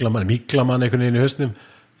rugglamann, míklamann einhvern veginn í hausnum,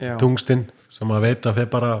 Já. tungstinn sem að veita að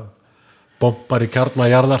þeir bara bombar í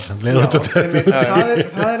kjarnajarðar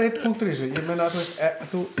það er eitt punktur í þessu ég meina að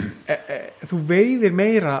þú veiðir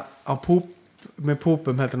meira á með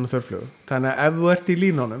púpum heldur en á þörflugu þannig að ef þú ert í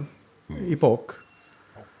línunum í bók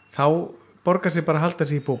þá borgar sér bara að halda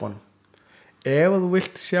sér í púpanum ef þú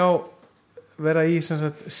vilt vera í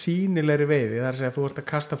sýnilegri veiði það er að segja að þú ert að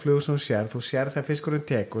kasta flugu sem þú sér þegar fiskurinn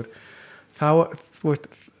tekur þá, þú veist,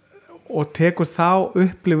 og tekur þá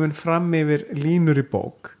upplifun fram yfir línur í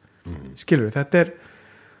bók skilur við, þetta er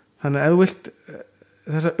þannig að ef þú vilt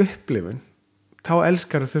þessa upplifun þá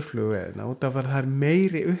elskar þú þurflugu veiðina út af að það er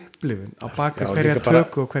meiri upplifun á baka hverja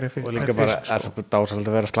töku og hverja fisk og líka bara er svo dásalegt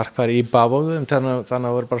að vera slarkfæri í babóðum þannig að það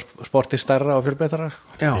er bara sportið stærra og fjölbreyttara.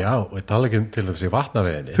 Já, og ég tala ekki til þess í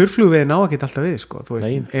vatnaveðinni. Þurflugu veiðin á ekki alltaf við sko, þú veist,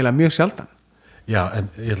 eiginlega mjög sjaldan. Já, en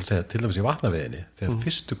ég ætla að segja til þess í vatnaveðinni þegar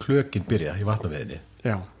fyrstu klökin byrja í vatnaveðinni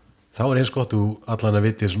þá er eins gott þú allan að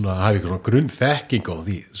viti svona, hafi ykkur svona grunnþekking á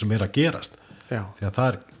því sem er að gerast því að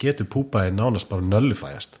þar getur púpaði nánast bara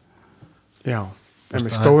nöllufæjast en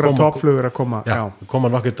með stóra toppflugur að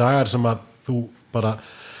koma nokkur dagar sem að þú bara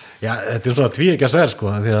þetta er svona tvíegja sver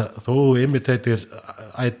sko því að þú imitatir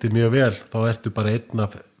ætið mjög vel þá ertu bara 1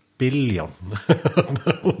 af biljón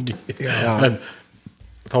en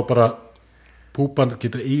þá bara púpan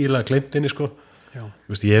getur ílega glemt inni sko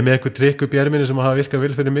Vist, ég með eitthvað trikk upp í erminni sem hafa virkað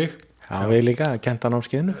vel fyrir mig við líka, kenta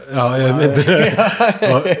námskeiðinu ég myndi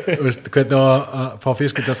og veist, hvernig að fá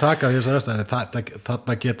fiskinn til að taka því þessar aðstæðan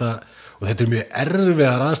þarna geta, og þetta er mjög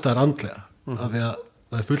erfiðar aðstæðar andlega af því að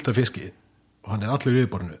það er fullt af fiski og hann er allur í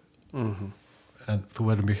yfirborðinu en þú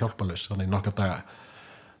verður mjög hjálpalaus þannig í nokkra daga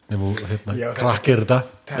nefnum krakkir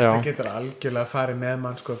þetta getur algjörlega farið með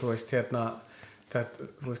mann sko, þú veist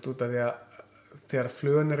þú veist út af því að þegar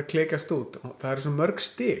flugan er að klikast út það eru svo mörg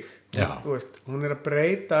stig þú veist, hún er að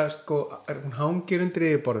breyta sko, hún hangir undir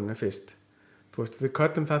yfirborðinu fyrst þú veist, við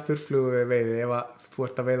köllum það þurrflugu veiði ef að þú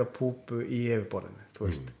ert að veiða púpu í yfirborðinu þú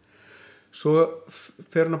veist svo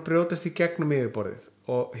fer hún að brjótast í gegnum yfirborðið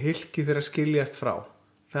og hylki þeirra skiljast frá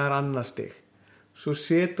það er annað stig svo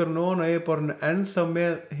setur hún ofan á yfirborðinu ennþá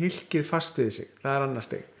með hylkið fast við sig það er annað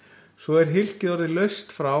stig svo er hylkið orðið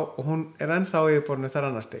laust frá og hún er ennþá á yfirborðinu það er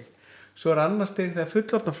annað stig svo er annað stig þegar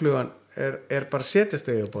fullorðna flugan er bara setjast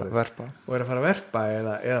á yfirborðið og er að fara að verpa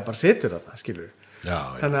eða bara setur þarna, skilur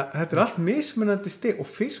þannig að þetta er allt mismunandi stig og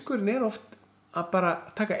fiskurinn er oft að bara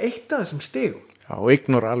taka eitt af þessum stigum og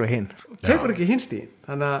ignora alveg hinn tekur ekki hinn stigin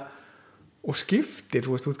þannig að og skiptir,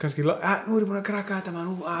 þú veist, þú veist kannski nú er ég búin að krakka þetta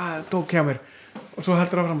maður, tók hjá mér og svo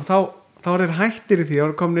heldur áfram og þá er þeir hættir í því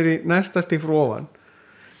og komnir í næsta stig frá ofan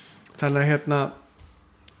þannig að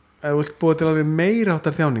ef þú vilt búa til alveg meira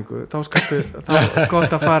áttar þjáningu þá er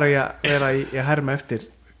gott að fara í að vera í að herma eftir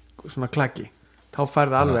svona klaki þá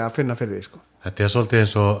færði alveg að finna fyrir því sko. Þetta er svolítið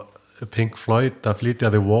eins og Pink Floyd að flytja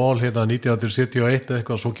The Wall hérna 1971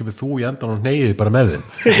 eitthvað og svo kemur þú í endan og neyðið bara með þeim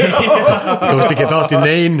þú veist ekki þátt í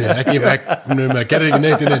neinu ekki í vegnum, gerði ekki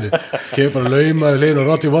neitt í neinu kemur bara laumaði legin og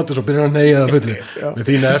Roger Waters og byrjar að neyða það fulli með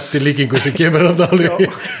þína eftirlíkingu sem kemur hann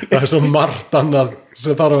alveg það er svo margt annað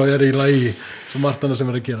sem þarf að vera í lagi svo margt annað sem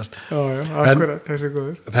er að gerast akkurat, þessi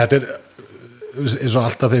góður þetta er eins og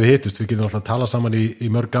alltaf þegar við hittust við getum alltaf að tala saman í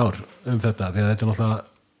mörg ár þetta því að þetta er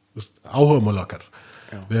alltaf áhugamál okkar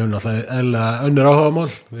við hefum alltaf eðlilega önnur áhugamál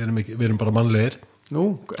við erum bara mannlegir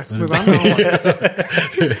eftir mjög annar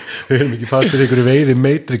áhugamál við erum ekki fastir ykkur í veiði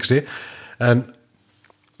matrixi en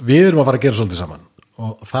við erum að fara að gera svolítið saman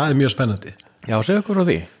og það er mjög spennandi segja okkur frá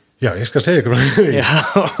því ég skal segja ykkur frá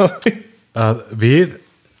því að við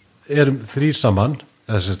erum 3 saman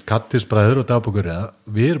Caddisbræður og dagbókurriða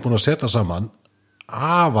við erum búin að setja saman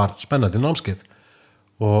afar spennandi námskeið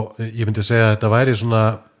og ég myndi segja að þetta væri svona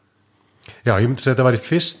ég myndi segja að þetta væri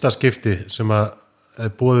fyrsta skipti sem að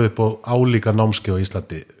búið upp á álíka námskeið á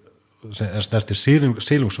Íslandi sem er snertir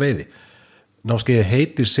Silungsveiði námskeiði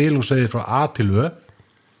heitir Silungsveiði frá A til Ö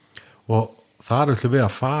og þar ætlum við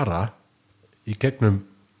að fara í gegnum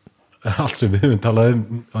allt sem við höfum talað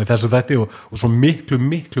á þessu þætti og svo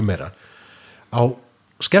miklu meira á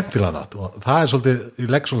skemmtilegan hátt og það svolítið,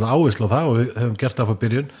 ég legg svolítið áherslu á það og við höfum gert það frá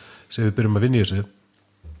byrjun sem við byrjum að vinna í þessu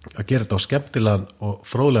að gera þetta á skemmtilegan og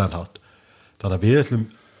fróðlegan hátt þannig að við ætlum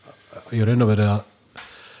í raun og verið að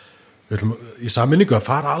við ætlum í sammenningu að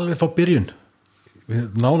fara alveg frá byrjun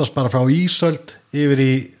við nánast bara frá ísöld yfir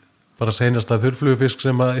í bara seinasta þurrflugufisk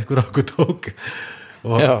sem að ykkur okkur tók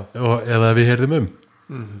og eða við heyrðum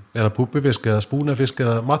eða púpufisk eða spúnafisk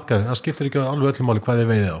eða matka, það skiptir ekki alveg öllum máli hvað þið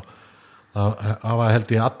veiði á það var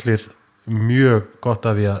held ég allir mjög gott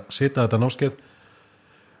að því að setja þetta námskeið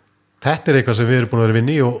þetta eitthvað sem við erum búin að vera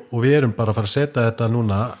vinni og við erum bara að fara að setja þetta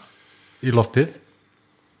núna í loftið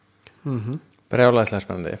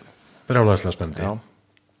Brjálæðislega spennandi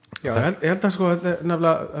Já, ég held að sko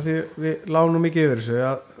nefnilega að því við lánum mikið yfir þessu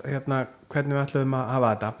að hvernig við ætlum að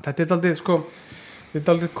hafa þetta er aldrei sko við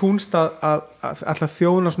erum aldrei kunst að alltaf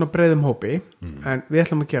þjóna svona breiðum hópi en við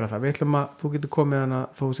ætlum að gera það, við ætlum að þú getur komið þannig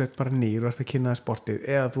að þú sett bara nýr og ert að kynna það sportið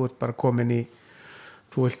eða þú ert bara komin í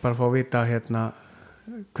þú vilt bara fá að vita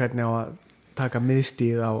hvernig á að taka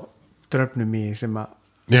miðstíð á dröfnum í sem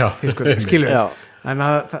að fiskur skilur þannig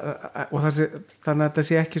að þetta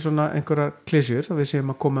sé ekki svona einhverjar klísjur að við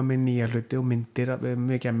séum að koma með nýja hluti og myndir við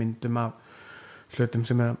erum mikið að myndum af hlutum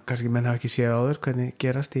sem kannski menn hafa ekki séð áður hvernig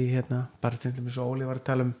gerast í bara til dæmis Óli var að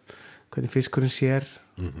tala hvernig fiskurinn sér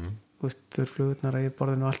þurrflugurnar að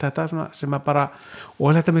borðinu og allt þetta svona, sem að bara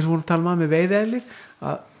og þetta með sem vorum að tala með veiðeðli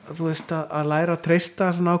að þú veist að læra að treysta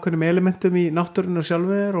svona ákveðnum elementum í náttúrinu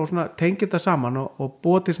sjálfur og svona tengja þetta saman og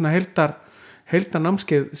búa til svona heildar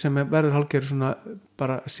námskeið sem verður hálfgerð svona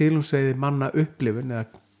bara Silungsveiði manna upplifun eða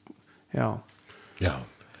já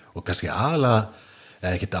og kannski aðalega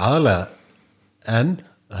eða ekkert aðalega en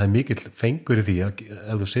það mikill fengur í því að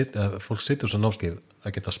ef fólk situr svo námskeið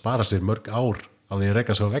að geta spara sér mörg ár á því að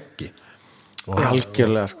reka sig á veggi og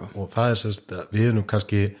algjörlega sko og það sérst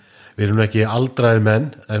við erum ekki aldraðir menn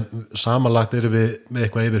en samanlagt erum við með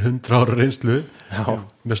eitthvað yfir 100 ára reynslu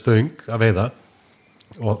með stöng að veiða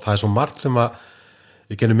og það svo margt sem að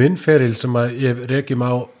ég genið minn feril sem að ég rekjum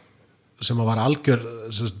á sem að var algjör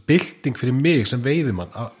bylting fyrir mig sem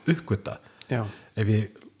veiðimann að uppgöta ef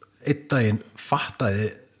ég einn daginn fattaði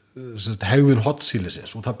hegðun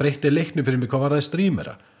hotsílisins og það breytti leiknum fyrir mig hvað var það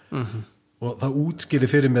streamera og það útskýrði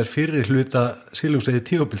fyrir mér fyrir hluta Silungsveiði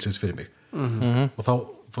tímabilsins fyrir mig og þá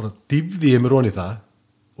fór að dýfði ég mér onni það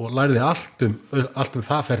og læriði allt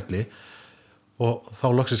það ferli og þá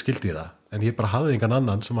loksins skildi ég það en ég bara hafði engan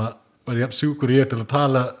annan sem að var jafn sjúkur ég til að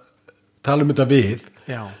tala þetta við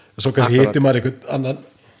svo kannski hitti maður einhvern annan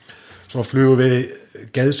svona flugu við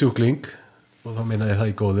geðsjúkling og þá meina ég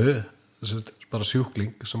það í góðu bara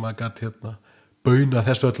sjúkling sem að gæti bauna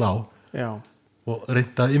þessu öll á og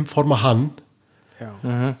reynda að informa hann af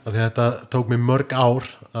því að þetta tók mig mörg ár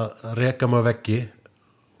að reka mig á veggi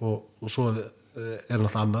og svo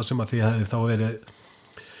náttúrulega annað sem að því hefði þá verið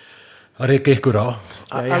að reyka ykkur á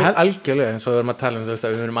algjörlega eins og við erum að tala þú veist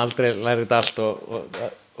að við erum aldrei lærið þetta allt og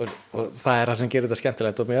það það sem gerir þetta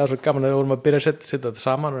skemmtilegt og mér er svo gaman að við vorum að byrja að setja þetta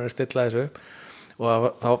saman og stilla þessu upp og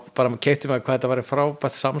þá bara keypti maður hvað þetta var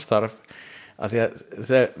frábært samstarf að því að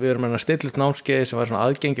við erum að stilla upp námskeiði sem var svona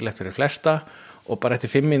aðgengilegt fyrir flesta og bara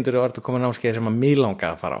eftir 5 mínútur var þetta komið námskeiði sem að mig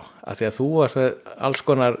langaði að fara á að því að þú varst með alls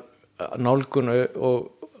konar nálgun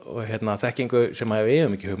og þekkingu sem að við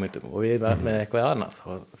hefum ekki hugmyndum og við með eitthvað annað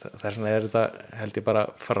og þess vegna þetta held ég bara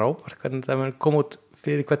frábært hvernig það mun koma út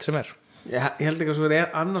fyrir hvert sem ég held ekki að svo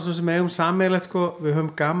er annars sem eigum sameiginlegt sko, við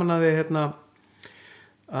höfum gaman að við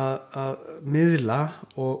að miðla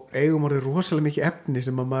og eigum orðið rosalega mikið efni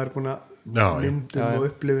sem að maður er búin að myndum og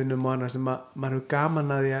upplifunum og annað sem að maður hefur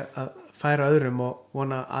gaman að því að færa öðrum og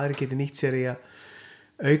vona að aðri geti nýtt sér í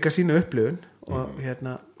að auka sína upplifun og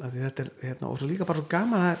að þetta er og svo líka bara svo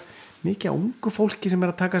gaman að það er mikið á ungu fólki sem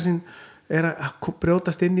er að taka sín er að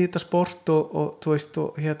brjótast inn í þetta sport og þú veist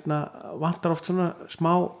og vantar oft svona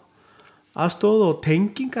smá aðstóð og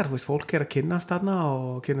tengingar, þú veist, fólk er að kynnast þarna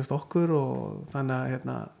og kynnast okkur og þannig að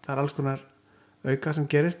það er alls konar auka sem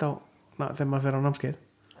gerist þegar maður fer á námskeið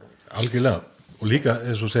algjörlega og líka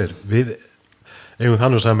eins og segir við eigum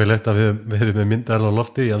þannig sammeilegt að við erum með myndaðal á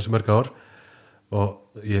lofti í ansi mörg ár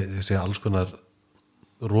og ég segi alls konar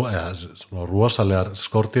svona rosalegar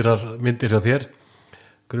skordýrar myndir hjá þér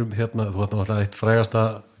þú ætti náttúrulega eitt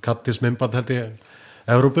frægasta Caddisbræður held ég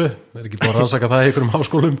Evrópu, er ekki búin að rannsaka það í einhverjum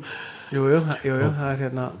háskólum Jú, það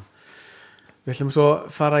er við ætlum svo að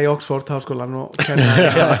fara í Oxford háskólan og kenna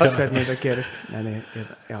hvernig þetta gerist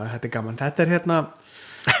þetta er gaman þetta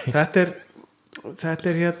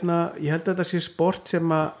er ég held að þetta sé sport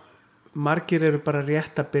sem að margir eru bara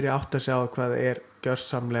rétt að byrja átt að sjá hvað er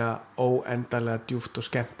gjörsamlega óendanlega djúpt og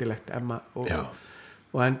skemmtilegt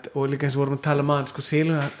og líka eins og vorum að tala um sko,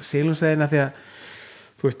 Silungsveiðina því að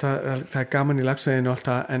þú veist, það er gaman í laxveiðinu og allt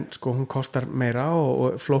það, en sko hún kostar meira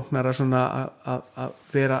og flóknara svona að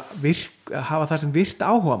vera að hafa það sem virt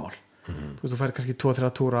áhugamál. Þú veist, þú færir kannski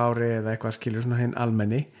 2-3 túra ári eða eitthvað skilur svona hinn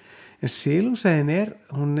almenni, en Silungsveiðin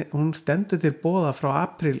hún stendur til boða frá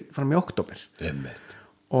apríl fram í október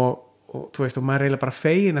og þú veist, og maður er eiginlega bara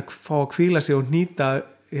fegin að fá að hvíla sig og nýta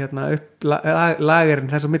upp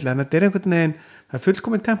lagerinn þess á milli, þannig að þetta er einhvern veginn, það er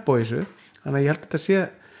fullkominn tempó í þessu, þannig að ég held að þetta sé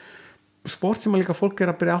sport sem að líka fólk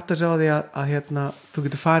er að byrja átt að segja á því að þú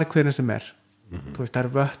getur farið hvernig sem er þú veist, það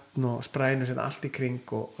er vötn og sprænu sem allt í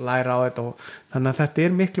kring og læra á þetta og þannig að þetta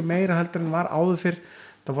er miklu meira heldur en var áður fyrr,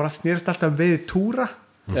 það voru að snýrast alltaf veiði túra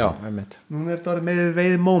núna er þetta orðið með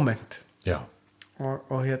veiði moment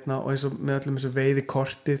og eins og með öllum þessu veiði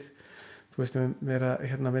kortið þú veist, við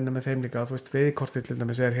erum að vinna með þeim líka og þú veist, veiði kortið til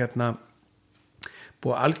dæmis er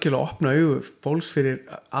búið algjörlega að opna augu fólks fyrir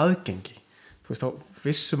aðgengi þú veist, þá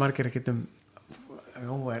vissu margir ekkert er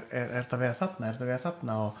þetta veða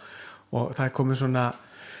þarna og það er komið svona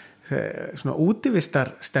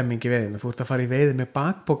útivistar stemming í veiðinu, þú ert að fara í veiði með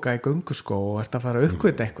bakpoka í gönguskó og ert að fara að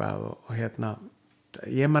uppgöta eitthvað og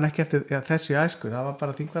ég man ekki eftir þessu í æsku, það var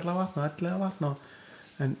bara Þingvallavatn og Elliðavatn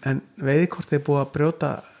en veiðikortið er búið að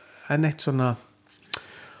brjóta enn eitt svona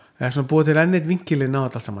búið til enn eitt vinkilinn á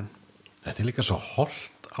allt saman. Þetta er líka svo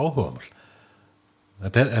holt áhugamál.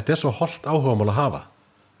 Þetta er svo holt áhugamál að hafa.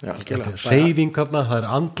 Þetta er hreyfing þarna, það er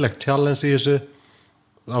andlegt challenge í þessu,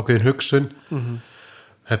 ákveðin hugsun.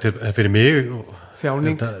 Þetta er fyrir mig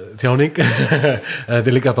þjáning. En þetta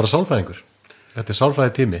er líka bara sálfræðingur. Þetta er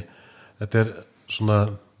sálfræði tími. Þetta er svona,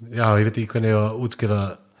 ég veit ekki hvernig ég að útskýra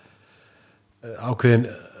ákveðin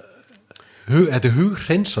þetta er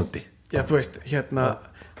hughreinsandi. Já, þú veist,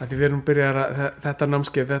 að því við erum byrjað þetta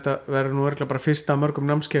námskeið, þetta verður nú örgulega bara fyrsta mörgum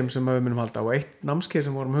námskeiðum sem við munum halda og eitt námskeið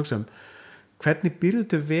sem vorum að hugsa hvernig býrðu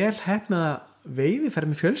þetta vel hefnaða veiðiferð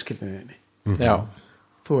með fjölskyldunni þinni? Já.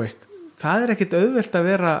 Þú veist, það er ekkit auðvelt að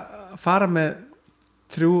fara með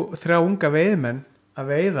þrjá unga veiðmenn að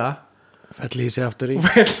veiða Felli í sig aftur í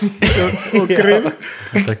og grimm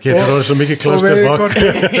þetta getur orðið svo mikið klausterfokk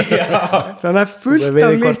þannig að fullt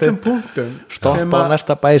af litlum punktum stoppa á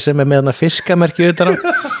næsta bæ sem með hana fiskamerki utan á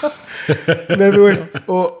Nei, þú veist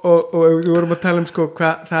og við vorum að tala sko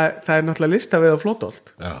það er náttúrulega lista við á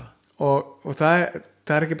flótolt og það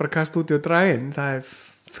er ekki bara kast út í og draginn, það er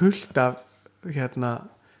fullt af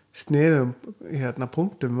sniðum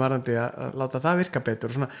punktum varandi að láta það virka betur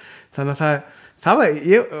og svona, þannig að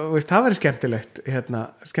það væri skemmtilegt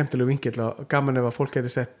skemmtilegu vingill og gaman ef að fólk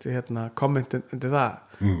getur sett komment undir það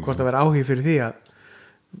hvort það væri áhug fyrir því að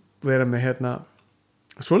vera með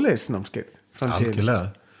svoleiðis námskeið framtíðin. Algjörlega,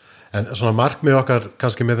 en svona markmið okkar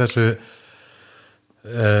kannski með þessu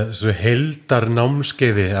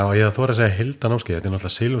heildarnámskeiði, ég þóra að segja heildarnámskeiði, þetta er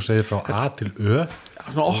náttúrulega Silungsveiði frá A til Ö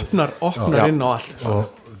svona opnar inn á allt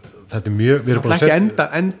og þetta er mjög, við erum búin að setja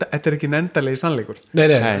þetta er ekki endalegi sannleikur nei,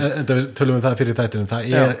 en við tölum það fyrir þættinu það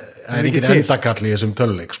er ekki endakall í þessum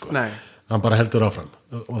töluleik sko. Hann bara heldur áfram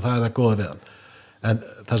og það er það góða við hann en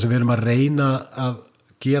það sem við erum að reyna að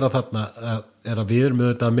gera þarna er að við erum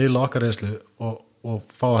auðvitað að miðla okkar reynslu og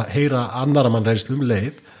fá að heyra annara mann reynslu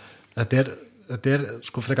leið þetta er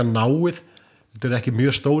sko frekar náið þetta er ekki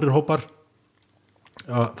mjög stórir hópar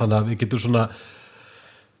þannig að við getum svona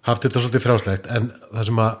haft þetta svolítið frjálslegt en það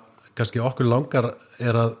sem að kannski okkur langar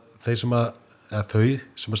er að þau sem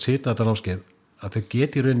að sita þetta námskeið að þau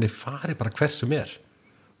geti í rauninni fari bara hvers sem er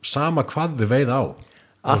sama hvað þau veiða á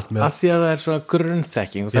að því að það er svona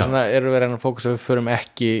grunnþekking og þess vegna erum við að fókusa við förum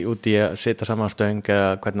ekki út í að setja saman stöng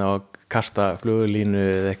eða hvernig á að kasta flugulínu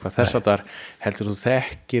eða eitthvað þess að þar heldur þú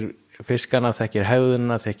þekkir fiskana, þekkir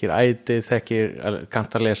hefðuna, þekkir ætið,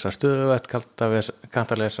 kannt að lesa stöðuvött,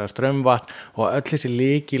 kannt að lesa strömmvatn og öll þessi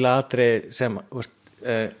lykilatri sem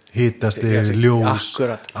hitasti, ljós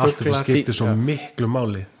allt þetta skiptir svo miklu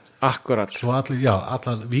máli svo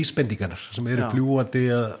allar vísbendingarnar sem eru fljúandi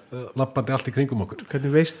lappandi allt í kringum okkur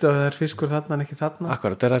hvernig veistu að það er fiskur þarna en ekki þarna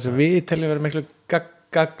það er það sem við teljum verið miklu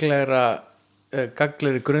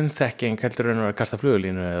gagnlegri grunnþekking heldur en að kasta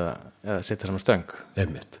flugulínu eða setja saman stöng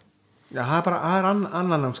einmitt það er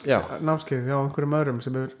annan námskeið hjá einhverjum öðrum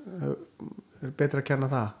sem er betra að kenna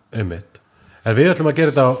það einmitt en við ætlum að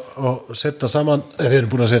gera þetta og setja saman við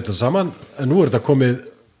erum búin að setja saman en nú er þetta komið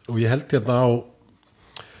og ég held á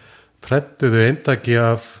prentuðu eindaki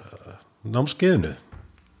af námskeiðinu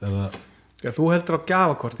þú heldur á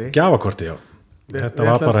gjafakorti já þetta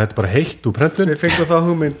var bara heitt úr prentun við fengum þá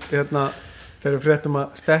hugmynd þegar við fréttum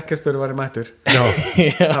að stekkjastöru var í mættur Já,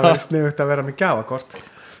 það var sniðugt að vera með gjafakort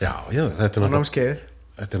já, þetta er og námskeið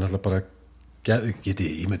náttúrulega bara geti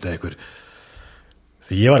ég ímyndað ykkur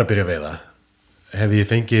þegar ég var að byrja að veiða hef ég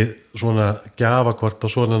fengið svona gjafakort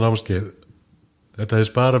og svona námskeið þetta hefði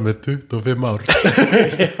sparað með 25 ár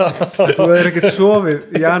þú hefur ekkert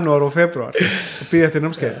sofið í janúar og februar og býðið eftir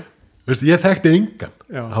námskeið Veistu, ég þekkti engan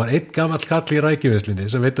Já. það var einn gamall kall í rækjuverslinni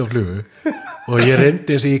sem veit á flugu og ég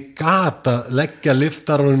reyndi þess að ég gat að leggja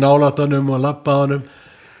liftarunum nálatanum og labbaðanum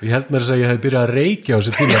ég held mér að segja ég hef byrjað að reykja á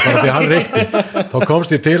þessi tíma bara því hann reykti þá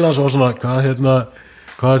komst ég til hans og svona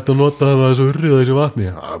hvað ertu að nota það þessu urrið þessu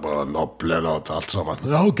vatni það er bara nobler á þetta allt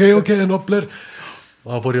saman ok, nobler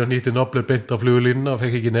og þá fór ég að nýti nobler beint á flugulínuna og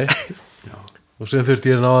fekk ekki neitt og sem þurfti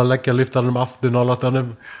ég að leggja liftarunum aftur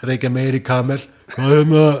nálatanum reykja meiri kamel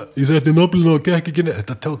ég setti noblinu og gekk ekki neitt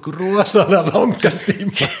þetta tók rosalega langan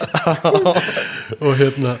tíma og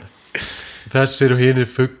þessir og hinir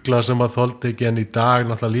fuglar sem að þoldi ekki en í dag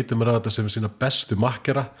náttúrulega lítum mér á þetta sem sína bestu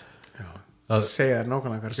makkera að segja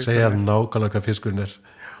nákvæmlega hvað fiskurinn er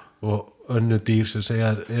og önnu dýr sem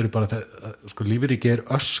segja eru bara sko lífríki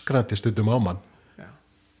öskrandi stundum á mann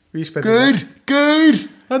Gaur,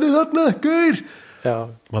 hann er þarna, gaur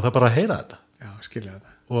maður það bara að heyra þetta já, skilja þetta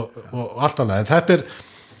og allt annað, en þetta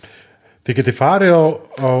þið getið farið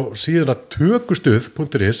á síðuna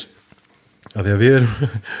tökustuð.is af því að við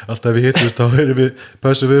erum alltaf við hittumst þá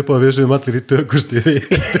pössum við upp á að við séum allir í tökustuði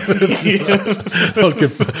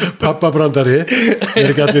hálfgeir pappabrandari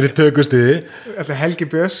ekki allir í tökustuði Alltaf Helgi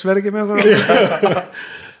Björns verði ekki með okkur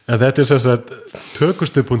en þetta sem sagt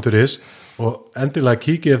tökustuð.is og endilega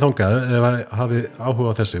kíkið þangað ef hafið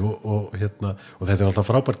áhuga á þessu og þetta er alltaf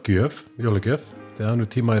frábært gjöf, jólagjöf þegar hann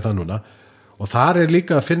er tíma í það núna og þar er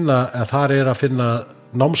líka að finna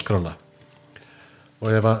námskrána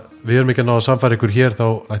og ef við erum ekki að ná að samfæra ykkur hér þá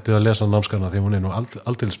ættu að lesa námskrána því hún er nú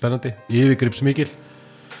aldrei spennandi, yfirgripsmikil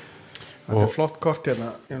Þetta er flott kort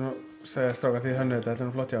hérna ég nú segja stráka því hönnu þetta er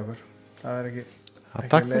nú flott hjá okkur það er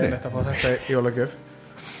ekki leiðilegt að fá þetta í jólagjöf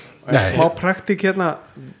smá praktík hérna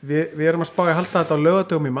við erum að spá að halda þetta á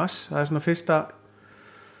laugardögum í mars það er svona fyrsta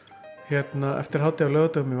eftir hátíð á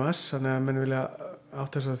laugardögum í mars þannig að menn vilja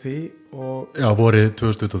átt þess að því og Já, vorið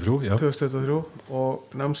 2023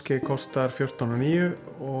 og námskeið kostar 14.9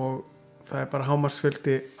 og það er bara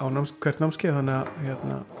hámarsfjöldi á hvert námskeið þannig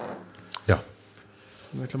að Já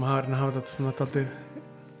við ætlum að hafa þetta svona alltaf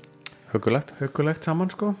huggulegt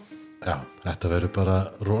saman sko Já, þetta verður bara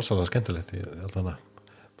rosalega skemmtilegt ég held að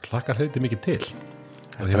hlakkar heiti mikið til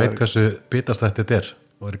og ég veit hversu bitast þetta er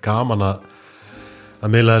og er gaman að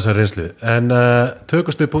miðla þessa reynslu en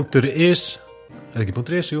tökustuð.is er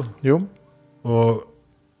ekki .is, jú og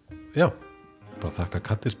já bara þakka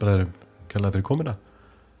Caddisbræðurum kærlega fyrir komuna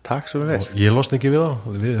Takk svo við og ég losna ekki við þá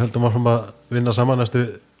og við höldum að vinna saman næstu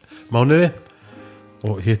mánuði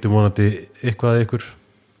og hittum vonandi eitthvað ykkur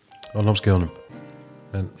á námskeiðunum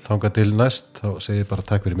en þangað til næst þá segi ég bara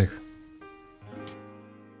takk fyrir mig